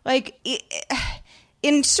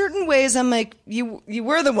in certain ways, I'm like, you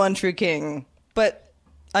were the one true king, but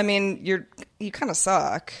I mean, you kind of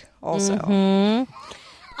suck also. Mm-hmm.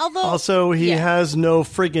 Also, he has no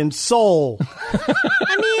friggin' soul.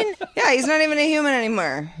 I mean, yeah, he's not even a human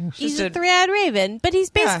anymore. He's a three-eyed raven, but he's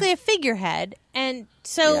basically a figurehead. And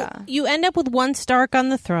so you end up with one Stark on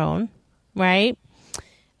the throne, right?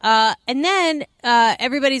 And then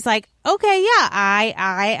everybody's like, okay, yeah,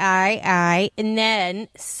 I. And then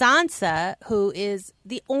Sansa, who is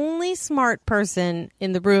the only smart person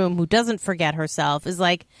in the room who doesn't forget herself, is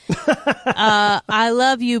like, I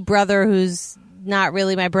love you, brother, who's not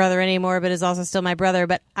really my brother anymore, but is also still my brother.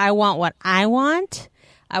 But I want what I want.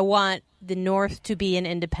 I want the North to be an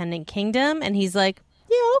independent kingdom. And he's like,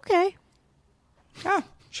 yeah, okay. Oh,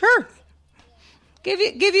 sure. Give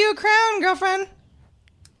you a crown, girlfriend.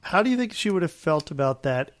 How do you think she would have felt about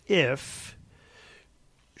that if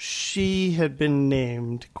she had been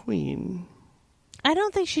named queen? I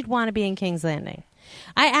don't think she'd want to be in King's Landing.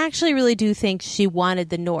 I actually really do think she wanted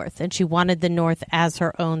the North, and she wanted the North as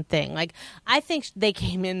her own thing. Like, I think they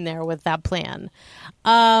came in there with that plan,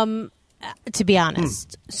 to be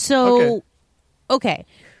honest. So, okay.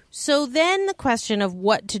 So then the question of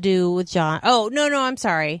what to do with Jon. Oh, no, I'm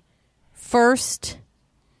sorry. First,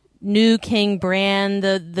 new King Bran,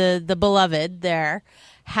 the beloved there,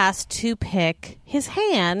 has to pick his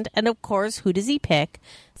hand. And of course, who does he pick?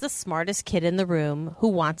 The smartest kid in the room who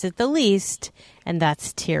wants it the least, and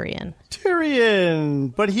that's Tyrion.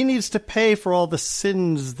 But he needs to pay for all the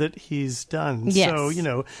sins that he's done. Yes.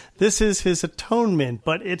 So, this is his atonement,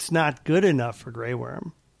 but it's not good enough for Grey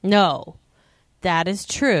Worm. No, that is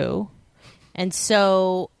true. And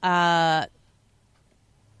so the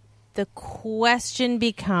question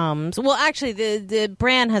becomes, well, actually, the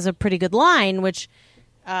Bran has a pretty good line, which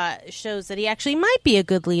shows that he actually might be a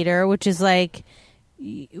good leader, which is like,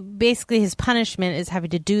 basically his punishment is having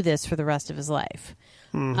to do this for the rest of his life.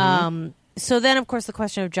 Mm-hmm. So then, of course, the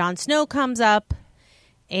question of Jon Snow comes up,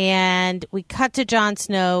 and we cut to Jon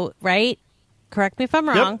Snow, right? Correct me if I'm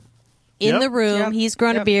wrong. In the room, he's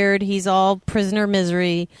grown a beard. He's all prisoner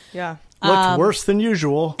misery. Yeah. Looks worse than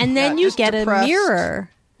usual. And then you get depressed. a mirror.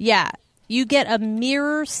 Yeah. You get a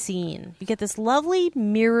mirror scene. You get this lovely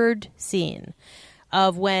mirrored scene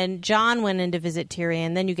of when Jon went in to visit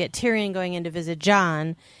Tyrion. Then you get Tyrion going in to visit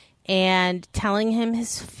Jon and telling him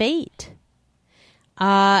his fate.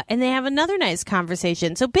 And they have another nice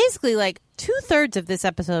conversation. So basically, like, 2/3 of this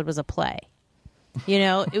episode was a play. You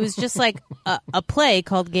know, it was just like a play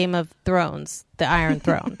called Game of Thrones, the Iron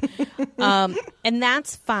Throne. And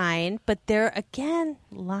that's fine. But there, again,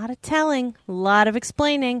 a lot of telling, a lot of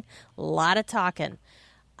explaining, a lot of talking.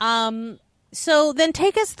 So then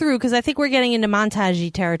take us through, because I think we're getting into montage-y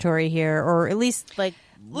territory here, or at least like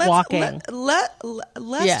walking.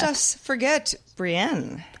 Let's just forget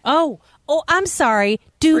Brienne. Oh, I'm sorry.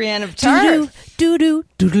 Brienne of Tarth.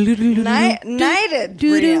 Knighted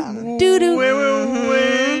Brienne.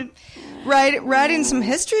 Wait. Writing some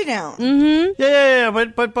history down. Mm-hmm. Yeah.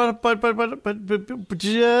 But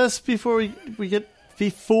just before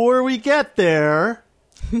we get there,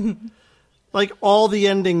 like all the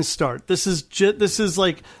endings start. This is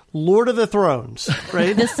like Lord of the Thrones,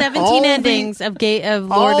 right? The 17 endings of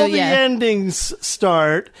Lord all of the endings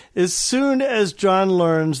start as soon as Jon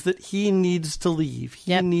learns that he needs to leave.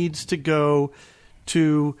 He needs to go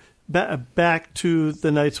to back to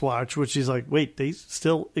the Night's Watch, which he's like, wait, they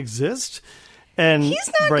still exist? And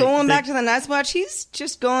he's not going back to the Night's Watch. He's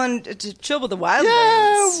just going to chill with the wildlings.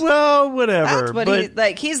 Yeah, well, whatever. That's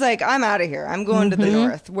what he's like, I'm out of here. I'm going to the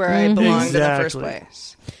north where I belong to the first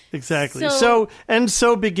place. Exactly. So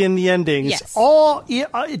begin the endings. Yes. All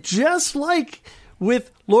just like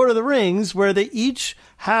with Lord of the Rings, where they each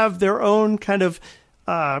have their own kind of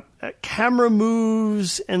camera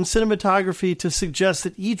moves and cinematography to suggest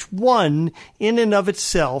that each one, in and of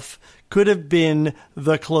itself, could have been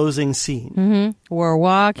the closing scene. Mm-hmm. We're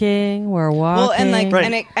walking. Well, and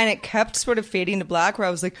it kept sort of fading to black, where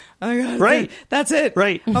I was like, oh my god, that's it.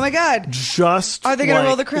 Right. Oh my god. Just are they going to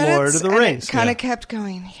roll the credits? Lord of the Rings. It kind of kept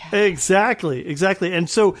going. Yeah. Exactly. And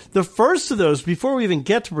so the first of those, before we even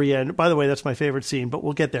get to Brienne, by the way, that's my favorite scene, but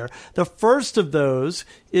we'll get there. The first of those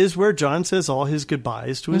is where Jon says all his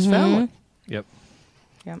goodbyes to his family. Yep.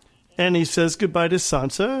 And he says goodbye to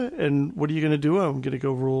Sansa. And what are you going to do? I'm going to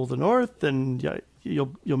go rule the North, and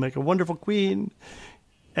you'll make a wonderful queen.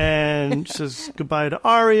 And says goodbye to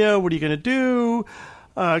Arya. What are you going to do?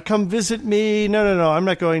 Come visit me. No. I'm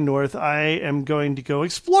not going north. I am going to go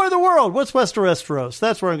explore the world. What's west of Westeros?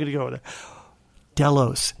 That's where I'm going to go.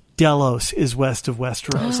 Delos. Delos is west of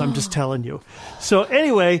Westeros. I'm just telling you. So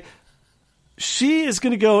anyway, she is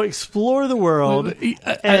going to go explore the world.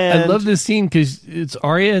 I love this scene because it's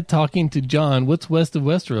Arya talking to Jon. What's west of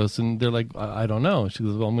Westeros? And they're like, I don't know. She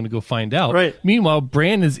goes, well, I'm going to go find out. Right. Meanwhile,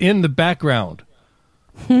 Bran is in the background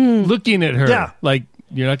looking at her. Yeah. Like,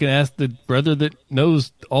 you're not going to ask the brother that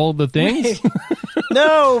knows all the things?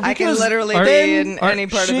 No, because I can literally be in any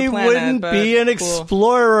part of the planet. She wouldn't be an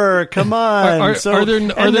explorer. Come on. Are there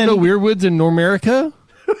no weirwoods in Normerica?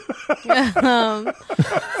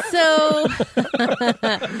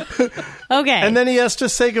 Okay. And then he has to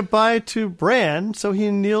say goodbye to Bran, so he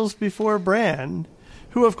kneels before Bran,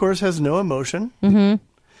 who of course has no emotion,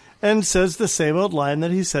 and says the same old line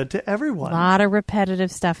that he said to everyone. A lot of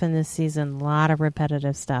repetitive stuff in this season. A lot of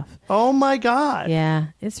repetitive stuff. Oh my God. Yeah.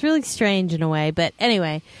 It's really strange in a way. But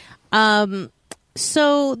anyway,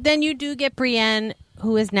 so then you do get Brienne,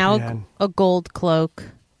 who is now a gold cloak.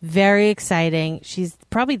 Very exciting. She's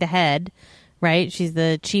probably the head, right? She's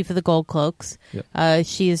the chief of the Gold Cloaks. Yep.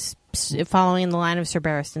 She is following the line of Sir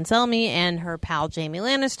Barristan Selmy and her pal Jaime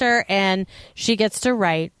Lannister, and she gets to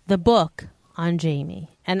write the book on Jaime.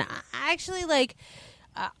 And I actually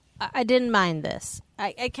I didn't mind this.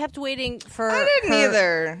 I kept waiting for I didn't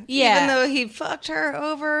either. Yeah. Even though he fucked her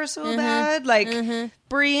over so bad.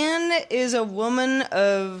 Brienne is a woman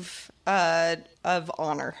of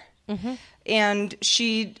honor. And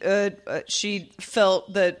she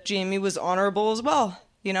felt that Jaime was honorable as well,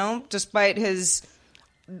 despite his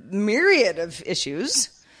myriad of issues,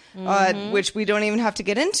 which we don't even have to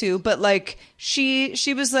get into. But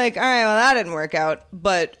she was like, all right, well, that didn't work out.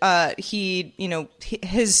 But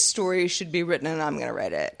his story should be written, and I'm going to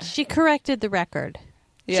write it. She corrected the record,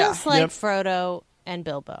 just like Frodo and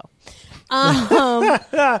Bilbo.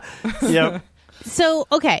 Yep. So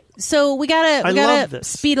we gotta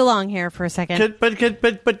speed along here for a second. But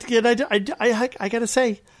I gotta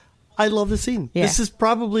say, I love the scene. Yeah. This is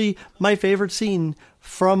probably my favorite scene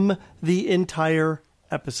from the entire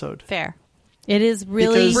episode. Fair. It is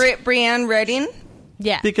really Brienne writing.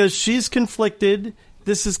 Yeah, because she's conflicted.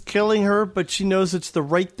 This is killing her, but she knows it's the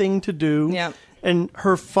right thing to do. Yeah. And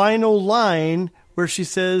her final line, where she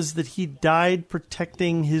says that he died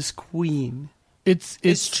protecting his queen.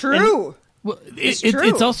 It's true. Well,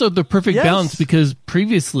 it's also the perfect balance, because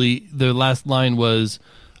previously the last line was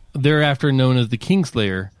thereafter known as the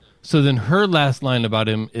Kingslayer. So then her last line about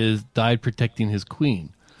him is died protecting his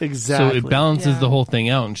queen. Exactly. So it balances the whole thing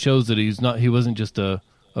out and shows that he wasn't just a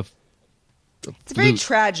It's very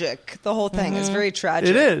tragic. The whole thing is very tragic.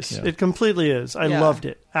 It is. Yeah. It completely is. I loved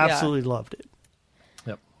it. Absolutely loved it.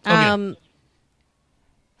 Yep. Okay.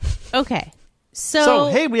 Okay. So,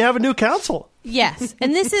 hey, we have a new council. Yes,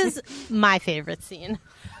 and this is my favorite scene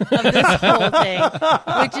of this whole thing,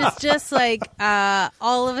 which is just like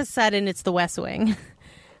all of a sudden it's the West Wing.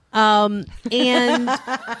 And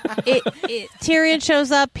Tyrion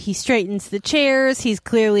shows up, he straightens the chairs, he's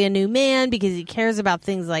clearly a new man because he cares about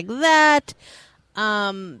things like that.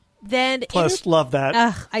 Love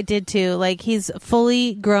that. I did too. Like, he's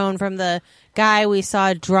fully grown from the guy we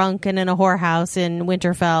saw drunk and in a whorehouse in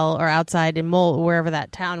Winterfell or outside in wherever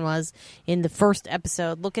that town was in the first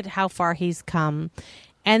episode. Look at how far he's come.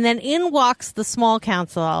 And then in walks the small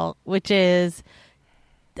council, which is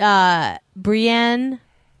Brienne,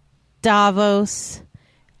 Davos.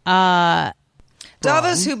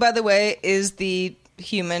 Davos, who, by the way, is the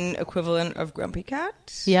human equivalent of Grumpy Cat.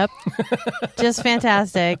 Yep. Just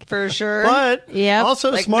fantastic. For sure. But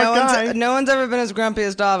also like, smart guy. No one's ever been as grumpy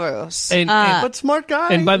as Davos. But smart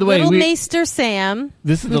guy. And by the way, Little Maester Sam.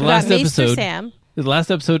 this is the We've last got Maester episode. Sam. The last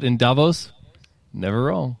episode in Davos, never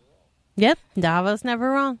wrong. Yep, Davos never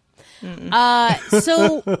wrong.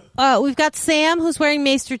 So we've got Sam, who's wearing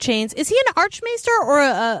Maester chains. Is he an Archmaester or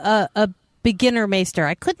a beginner Maester?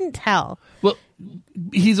 I couldn't tell. Well,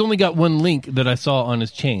 he's only got one link that I saw on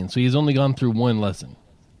his chain, so he's only gone through one lesson.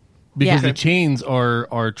 Because Yeah. the chains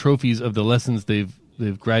are trophies of the lessons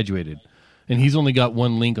they've graduated, and he's only got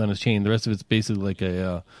one link on his chain. The rest of it's basically like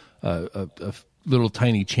a little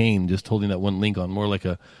tiny chain, just holding that one link on, more like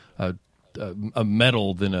a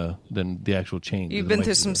medal than the actual chain. You've been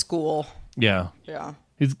through some school. Yeah. Yeah.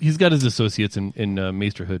 He's got his associates in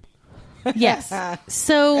Maesterhood. Yes.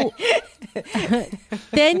 So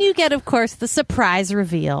then you get, of course, the surprise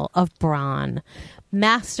reveal of Bronn,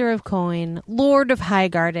 Master of Coin, Lord of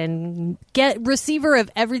Highgarden, receiver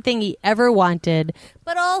of everything he ever wanted,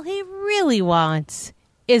 but all he really wants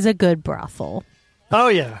is a good brothel. Oh,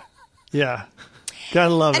 yeah. Yeah.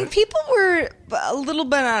 Gotta love And it. people were a little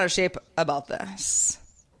bit out of shape about this.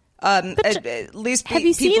 At least have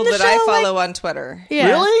you seen people the that I show, follow on Twitter.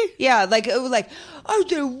 Yeah. Really? Yeah, like it was like, oh,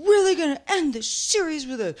 they're really going to end the series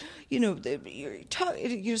with a,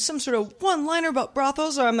 some sort of one-liner about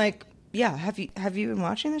brothels. Or I'm like, yeah, have you been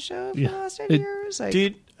watching the show for the last 8 years? Like,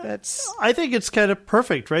 Dude, that's. I think it's kind of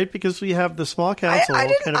perfect, right? Because we have the small council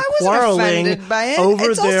I kind of wasn't quarreling offended by it.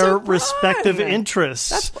 over It's their also Bronn. respective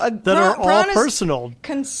interests that Bronn- are all Bronn is personal.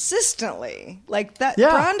 Consistently, like that. Yeah,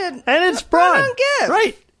 Bronn did, and it's Bronn Bronn, don't give.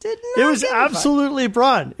 right? Did It not was give a fuck. absolutely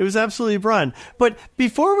Bronn. It was absolutely Bronn. But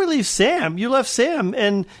before we leave Sam, you left Sam,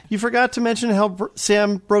 and you forgot to mention how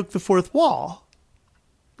Sam broke the fourth wall.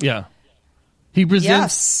 Yeah. He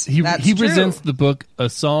presents Yes, that's he true. presents the book A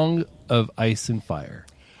Song of Ice and Fire.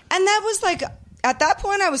 And that was like, at that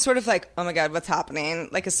point, I was sort of like, oh my God, what's happening?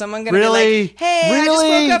 Like, is someone going to Really? be like, hey, I just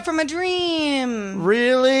Really? woke up from a dream?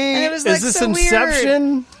 Really? And it was, Is like, this so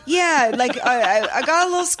Inception? weird. Yeah, like, I got a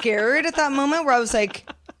little scared at that moment where I was like,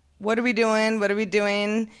 what are we doing? What are we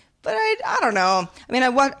doing? But I don't know. I mean,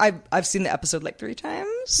 I've seen the episode like 3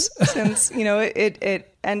 times since,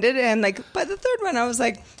 it ended. And like, by the third one, I was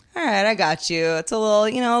like, all right, I got you. It's a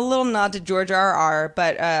little nod to George R.R.,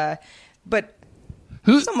 but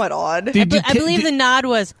somewhat odd. I believe the nod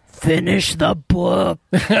was, finish the book.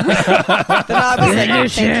 The nod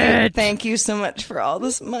was like, thank you so much for all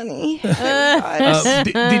this money.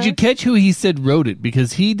 Did you catch who he said wrote it?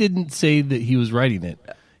 Because he didn't say that he was writing it.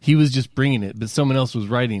 He was just bringing it, but someone else had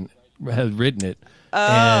written it.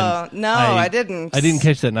 Oh, no, I didn't. I didn't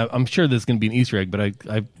catch that, and I'm sure there's going to be an Easter egg, but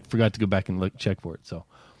I forgot to go back and check for it. So,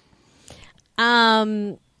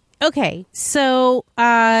 okay, so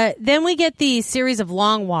then we get the series of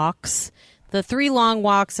long walks, the 3 long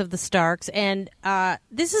walks of the Starks, and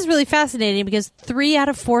this is really fascinating because 3 out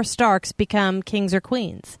of 4 Starks become kings or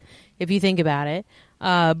queens, if you think about it.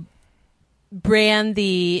 Bran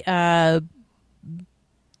the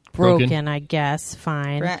broken, I guess,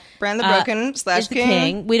 fine. Bran the Broken is the /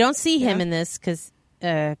 king. We don't see him in this because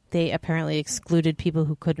they apparently excluded people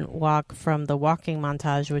who couldn't walk from the walking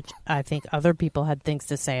montage, which I think other people had things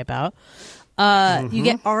to say about. You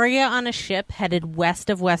get Arya on a ship headed west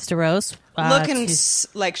of Westeros. Looking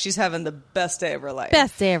like she's having the best day of her life.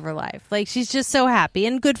 Best day of her life. Like, she's just so happy,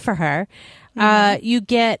 and good for her. You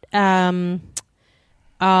get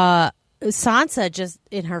Sansa just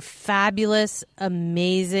in her fabulous,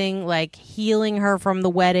 amazing, like, healing her from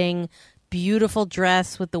the wedding, beautiful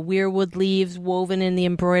dress with the weirwood leaves woven in the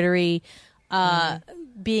embroidery,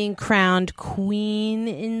 being crowned queen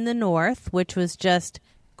in the north, which was just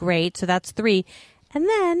great. So that's 3. And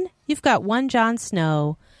then you've got one Jon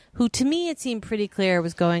Snow who to me it seemed pretty clear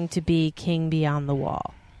was going to be King Beyond the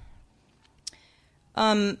Wall.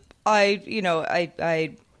 I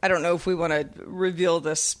don't know if we want to reveal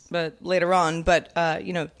this later on, but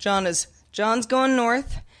John's going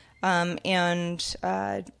north, and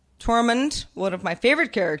Tormund, one of my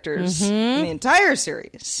favorite characters in the entire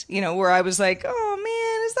series, where I was like, oh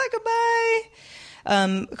man, is that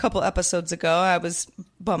goodbye? A couple episodes ago, I was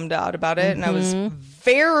bummed out about it, and I was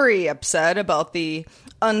very upset about the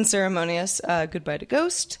unceremonious goodbye to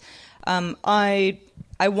Ghost.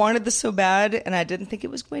 I wanted this so bad, and I didn't think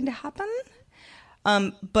it was going to happen.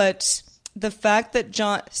 But the fact that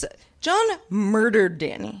John murdered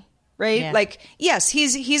Dany, right? Yeah. Like, yes,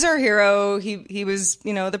 he's our hero. He was,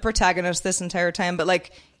 the protagonist this entire time, but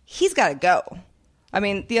like, he's got to go. I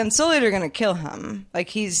mean, the Unsullied are going to kill him. Like,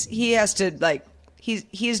 he's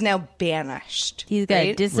now banished. He's got to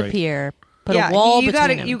right? disappear. Right. Put a wall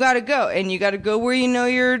between them. You got to go, and you got to go where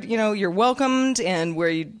you're welcomed and where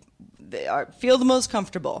you feel the most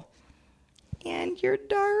comfortable. And your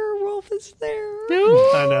dire wolf is there.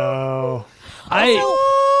 I know.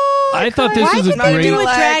 I thought this was a Why could they great. do a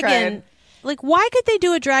Cried. dragon? Like, why could they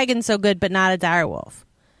do a dragon so good but not a dire wolf?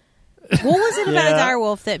 What was it about a dire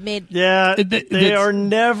wolf that made? Yeah, they that's- are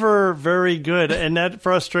never very good, and that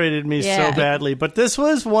frustrated me Yeah. so badly. But this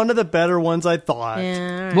was one of the better ones, I thought.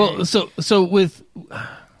 Yeah, all right. Well, so with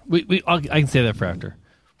I can say that for after.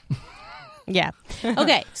 Yeah.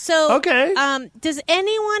 Okay. So, Okay. Does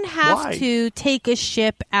anyone have Why? to take a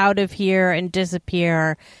ship out of here and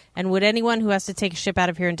disappear? And would anyone who has to take a ship out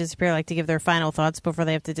of here and disappear like to give their final thoughts before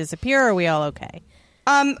they have to disappear? Or are we all okay?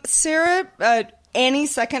 Sarah, any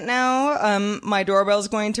second now, my doorbell's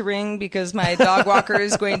going to ring because my dog walker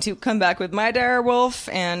is going to come back with my dire wolf,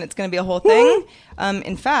 and it's going to be a whole thing.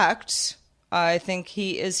 In fact, I think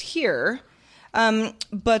he is here. My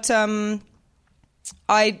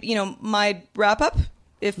wrap up,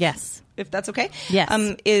 if that's okay. Yes.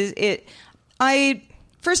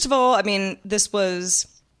 First of all, I mean,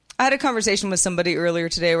 I had a conversation with somebody earlier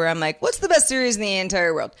today where I'm like, what's the best series in the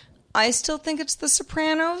entire world? I still think it's The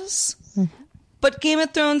Sopranos, but Game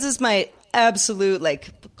of Thrones is my absolute,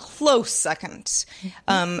 close second.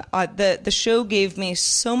 The show gave me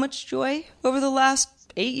so much joy over the last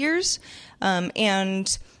 8 years,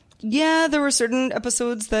 and yeah, there were certain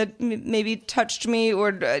episodes that maybe touched me or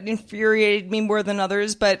infuriated me more than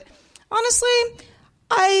others, but honestly,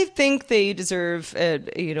 I think they deserve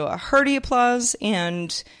a hearty applause,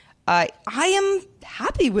 and I am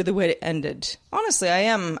happy with the way it ended. Honestly, I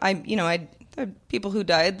am. There are people who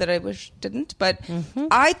died that I wish didn't, but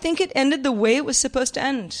I think it ended the way it was supposed to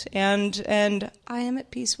end, and I am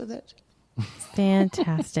at peace with it.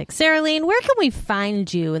 Fantastic. Sarah Lane, where can we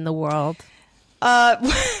find you in the world?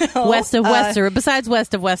 West of Westeros, besides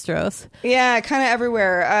west of Westeros. Yeah, kind of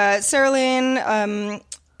everywhere. Sarah Lane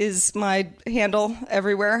is my handle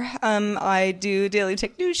everywhere. I do Daily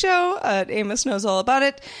Tech News Show. Amos knows all about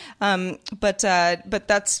it. But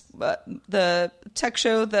that's the tech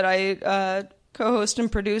show that I co-host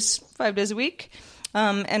and produce 5 days a week,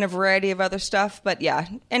 and a variety of other stuff. But yeah,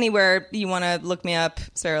 anywhere you want to look me up,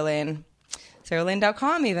 Sarah Lane.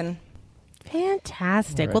 SarahLane.com even.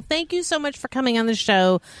 Fantastic. Right. Well, thank you so much for coming on the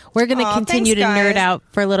show. We're going to continue thanks, to nerd guys. out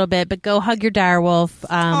for a little bit, but go hug your direwolf.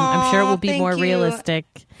 I'm sure it will be thank more you. realistic.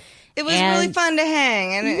 It was And- really fun to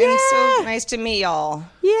hang, and it's so nice to meet y'all.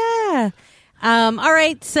 Yeah. All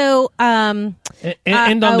right. So, And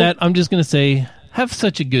on that, I'm just going to say, have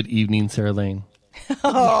such a good evening, Sarah Lane.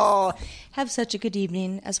 Oh, have such a good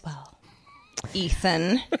evening as well,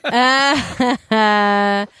 Ethan.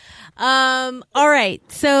 all right.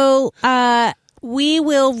 So, we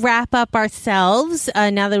will wrap up ourselves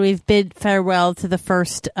now that we've bid farewell to the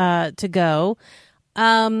first to go.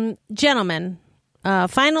 Gentlemen,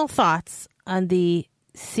 final thoughts on the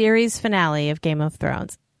series finale of Game of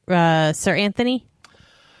Thrones. Sir Anthony?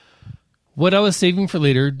 What I was saving for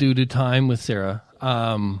later due to time with Sarah,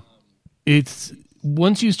 it's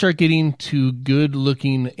once you start getting to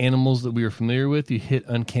good-looking animals that we are familiar with, you hit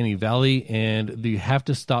Uncanny Valley, and you have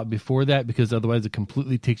to stop before that because otherwise it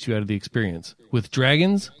completely takes you out of the experience. With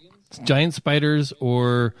dragons, giant spiders,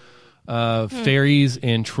 or fairies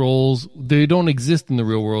and trolls, they don't exist in the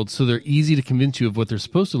real world, so they're easy to convince you of what they're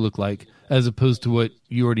supposed to look like as opposed to what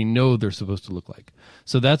you already know they're supposed to look like.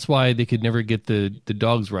 So that's why they could never get the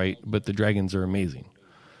dogs right, but the dragons are amazing.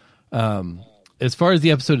 As far as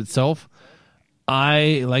the episode itself,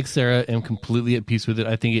 I, like Sarah, am completely at peace with it.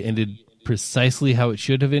 I think it ended precisely how it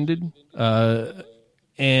should have ended.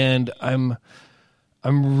 And I'm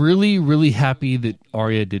really, really happy that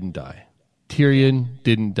Arya didn't die. Tyrion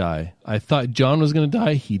didn't die. I thought Jon was going to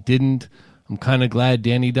die. He didn't. I'm kind of glad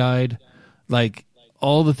Danny died. Like,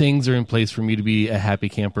 all the things are in place for me to be a happy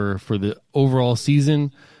camper for the overall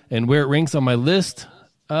season. And where it ranks on my list,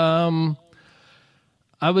 I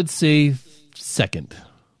would say second.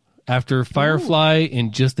 After Firefly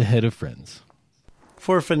and just ahead of Friends.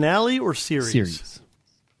 For finale or series? Series.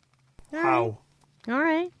 Wow. All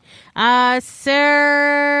right.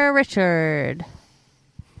 Sir Richard.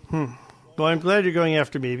 Well, I'm glad you're going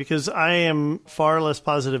after me because I am far less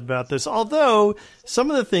positive about this. Although some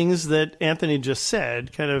of the things that Anthony just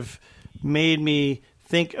said kind of made me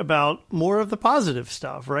think about more of the positive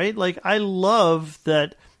stuff, right? Like, I love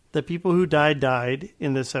that the people who died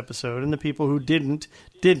in this episode and the people who didn't.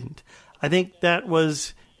 I think that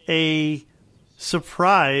was a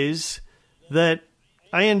surprise that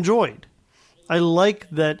I enjoyed. I like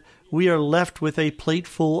that we are left with a plate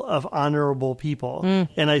full of honorable people,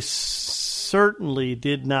 and I certainly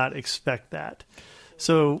did not expect that.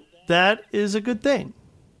 So that is a good thing.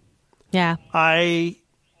 Yeah. I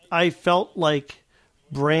felt like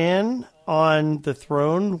Bran on the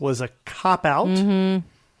throne was a cop-out. Mm-hmm.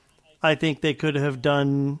 I think they could have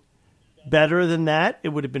done better than that. It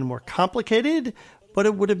would have been more complicated, but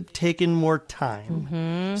it would have taken more time.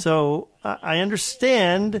 Mm-hmm. So I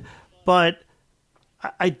understand, but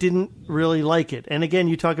I didn't really like it. And again,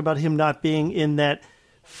 you talk about him not being in that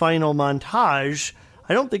final montage.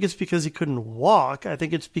 I don't think it's because he couldn't walk. I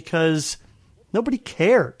think it's because nobody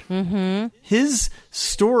cared. Mm-hmm. His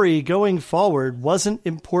story going forward wasn't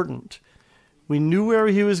important. We knew where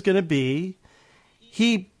he was going to be.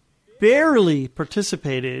 He barely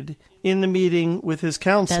participated in the meeting with his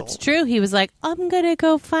council. That's true. He was like, I'm going to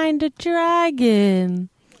go find a dragon.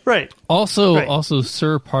 Right. Also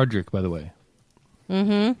Sir Podrick, by the way.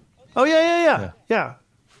 Mm-hmm. Oh, yeah.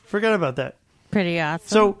 Forgot about that. Pretty awesome.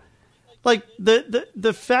 So, like,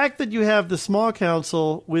 the fact that you have the small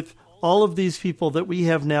council with all of these people that we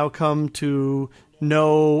have now come to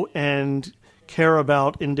know and care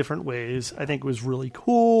about in different ways, I think was really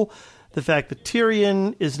cool. The fact that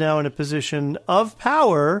Tyrion is now in a position of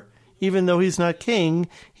power, even though he's not king,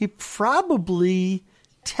 he probably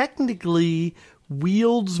technically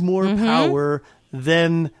wields more power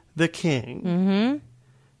than the king. Mm-hmm.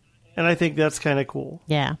 And I think that's kind of cool.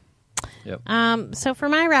 Yeah. Yep. So for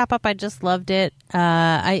my wrap up, I just loved it.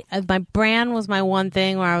 My Bran was my one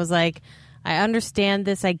thing where I was like, I understand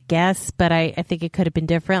this, I guess, but I think it could have been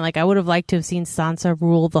different. Like, I would have liked to have seen Sansa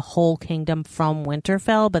rule the whole kingdom from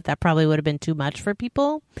Winterfell, but that probably would have been too much for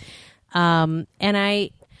people. And I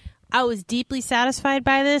was deeply satisfied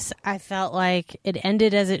by this. I felt like it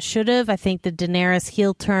ended as it should have. I think the Daenerys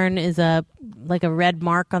heel turn is a red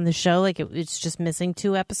mark on the show. Like, it's just missing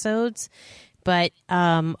 2 episodes. But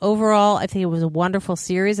overall, I think it was a wonderful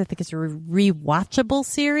series. I think it's a rewatchable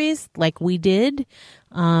series, like we did,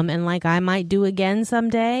 and like I might do again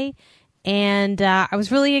someday. And I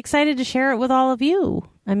was really excited to share it with all of you.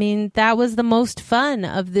 I mean, that was the most fun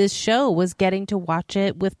of this show, was getting to watch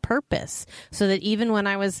it with purpose, so that even when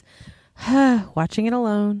I was watching it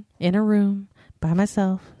alone in a room by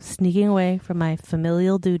myself, sneaking away from my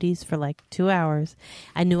familial duties for like 2 hours,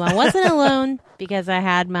 I knew I wasn't alone because I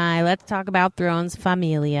had my Let's Talk About Thrones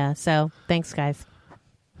familia. So thanks, guys.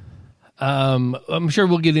 I'm sure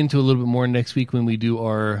we'll get into a little bit more next week when we do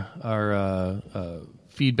our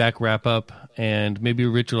feedback wrap up, and maybe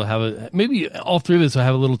Richard will have maybe all 3 of us will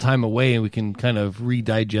have a little time away and we can kind of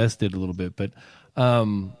redigest it a little bit. But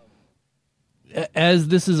as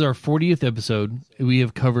this is our 40th episode, we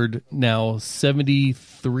have covered now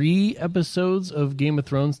 73 episodes of Game of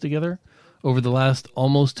Thrones together over the last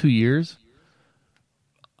almost 2 years.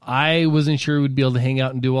 I wasn't sure we'd be able to hang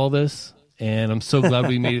out and do all this, and I'm so glad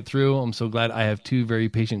we made it through. I'm so glad I have 2 very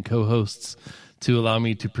patient co-hosts to allow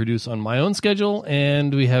me to produce on my own schedule,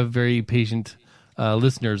 and we have very patient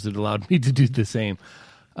listeners that allowed me to do the same.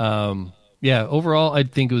 Yeah, overall, I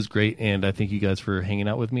think it was great, and I thank you guys for hanging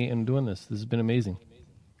out with me and doing this. This has been amazing.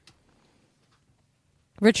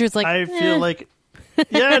 Richard's like, I feel like,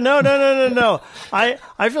 yeah, no.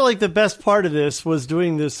 I feel like the best part of this was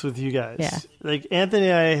doing this with you guys. Yeah. Like, Anthony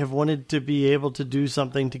and I have wanted to be able to do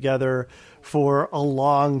something together for a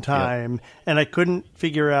long time, and I couldn't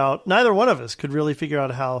figure out, neither one of us could really figure out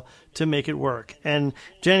how to make it work. And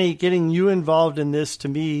Jenny, getting you involved in this to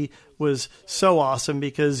me was so awesome,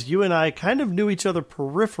 because you and I kind of knew each other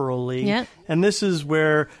peripherally. Yep. And this is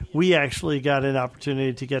where we actually got an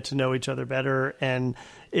opportunity to get to know each other better. And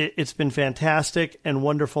it's been fantastic and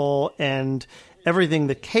wonderful. And everything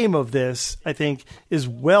that came of this, I think, is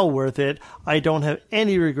well worth it. I don't have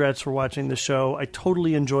any regrets for watching the show. I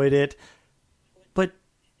totally enjoyed it. But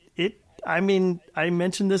I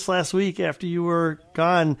mentioned this last week after you were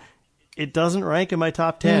gone. it doesn't rank in my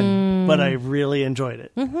top 10, but I really enjoyed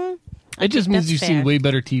it. It just means that's you've fair. seen way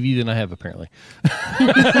better TV than I have, apparently.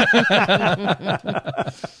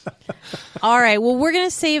 All right. Well, we're going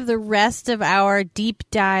to save the rest of our deep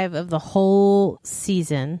dive of the whole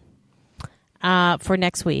season for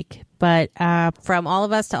next week. But from all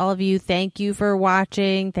of us to all of you, thank you for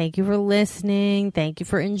watching. Thank you for listening. Thank you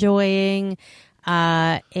for enjoying.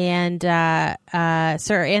 Sir Anthony,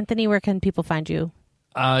 where can people find you?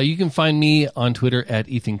 You can find me on Twitter at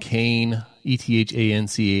Ethan Kane,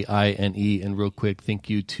 ETHANCAINE. And real quick, thank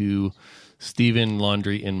you to Stephen,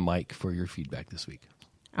 Laundry, and Mike for your feedback this week.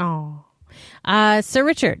 Oh, Sir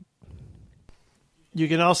Richard. You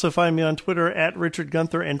can also find me on Twitter at Richard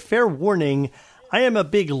Gunther. And fair warning, I am a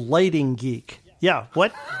big lighting geek. Yeah,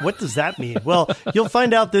 what does that mean? Well, you'll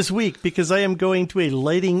find out this week because I am going to a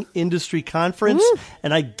lighting industry conference,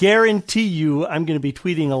 and I guarantee you I'm going to be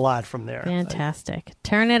tweeting a lot from there. Fantastic.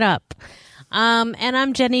 Turn it up. And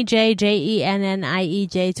I'm Jenny J,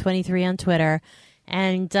 JENNIEJ 23 on Twitter.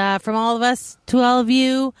 And from all of us to all of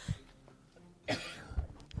you,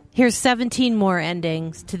 here's 17 more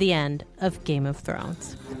endings to the end of Game of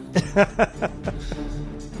Thrones.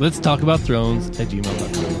 Let's talk about Thrones at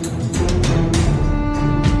gmail.com.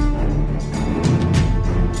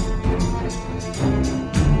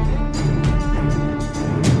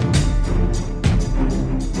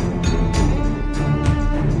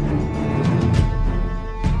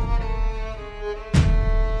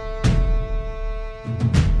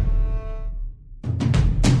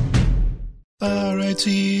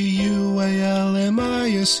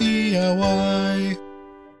 RITUALMISCLY.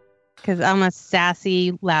 Because I'm a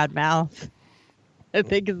sassy loudmouth. I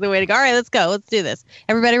think is the way to go. All right, let's go. Let's do this.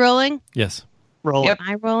 Everybody rolling? Yes. Roll Am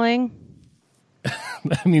I rolling?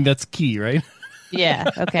 I mean, that's key, right? Yeah.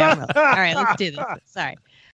 Okay. I'm rolling. All right, let's do this. Sorry.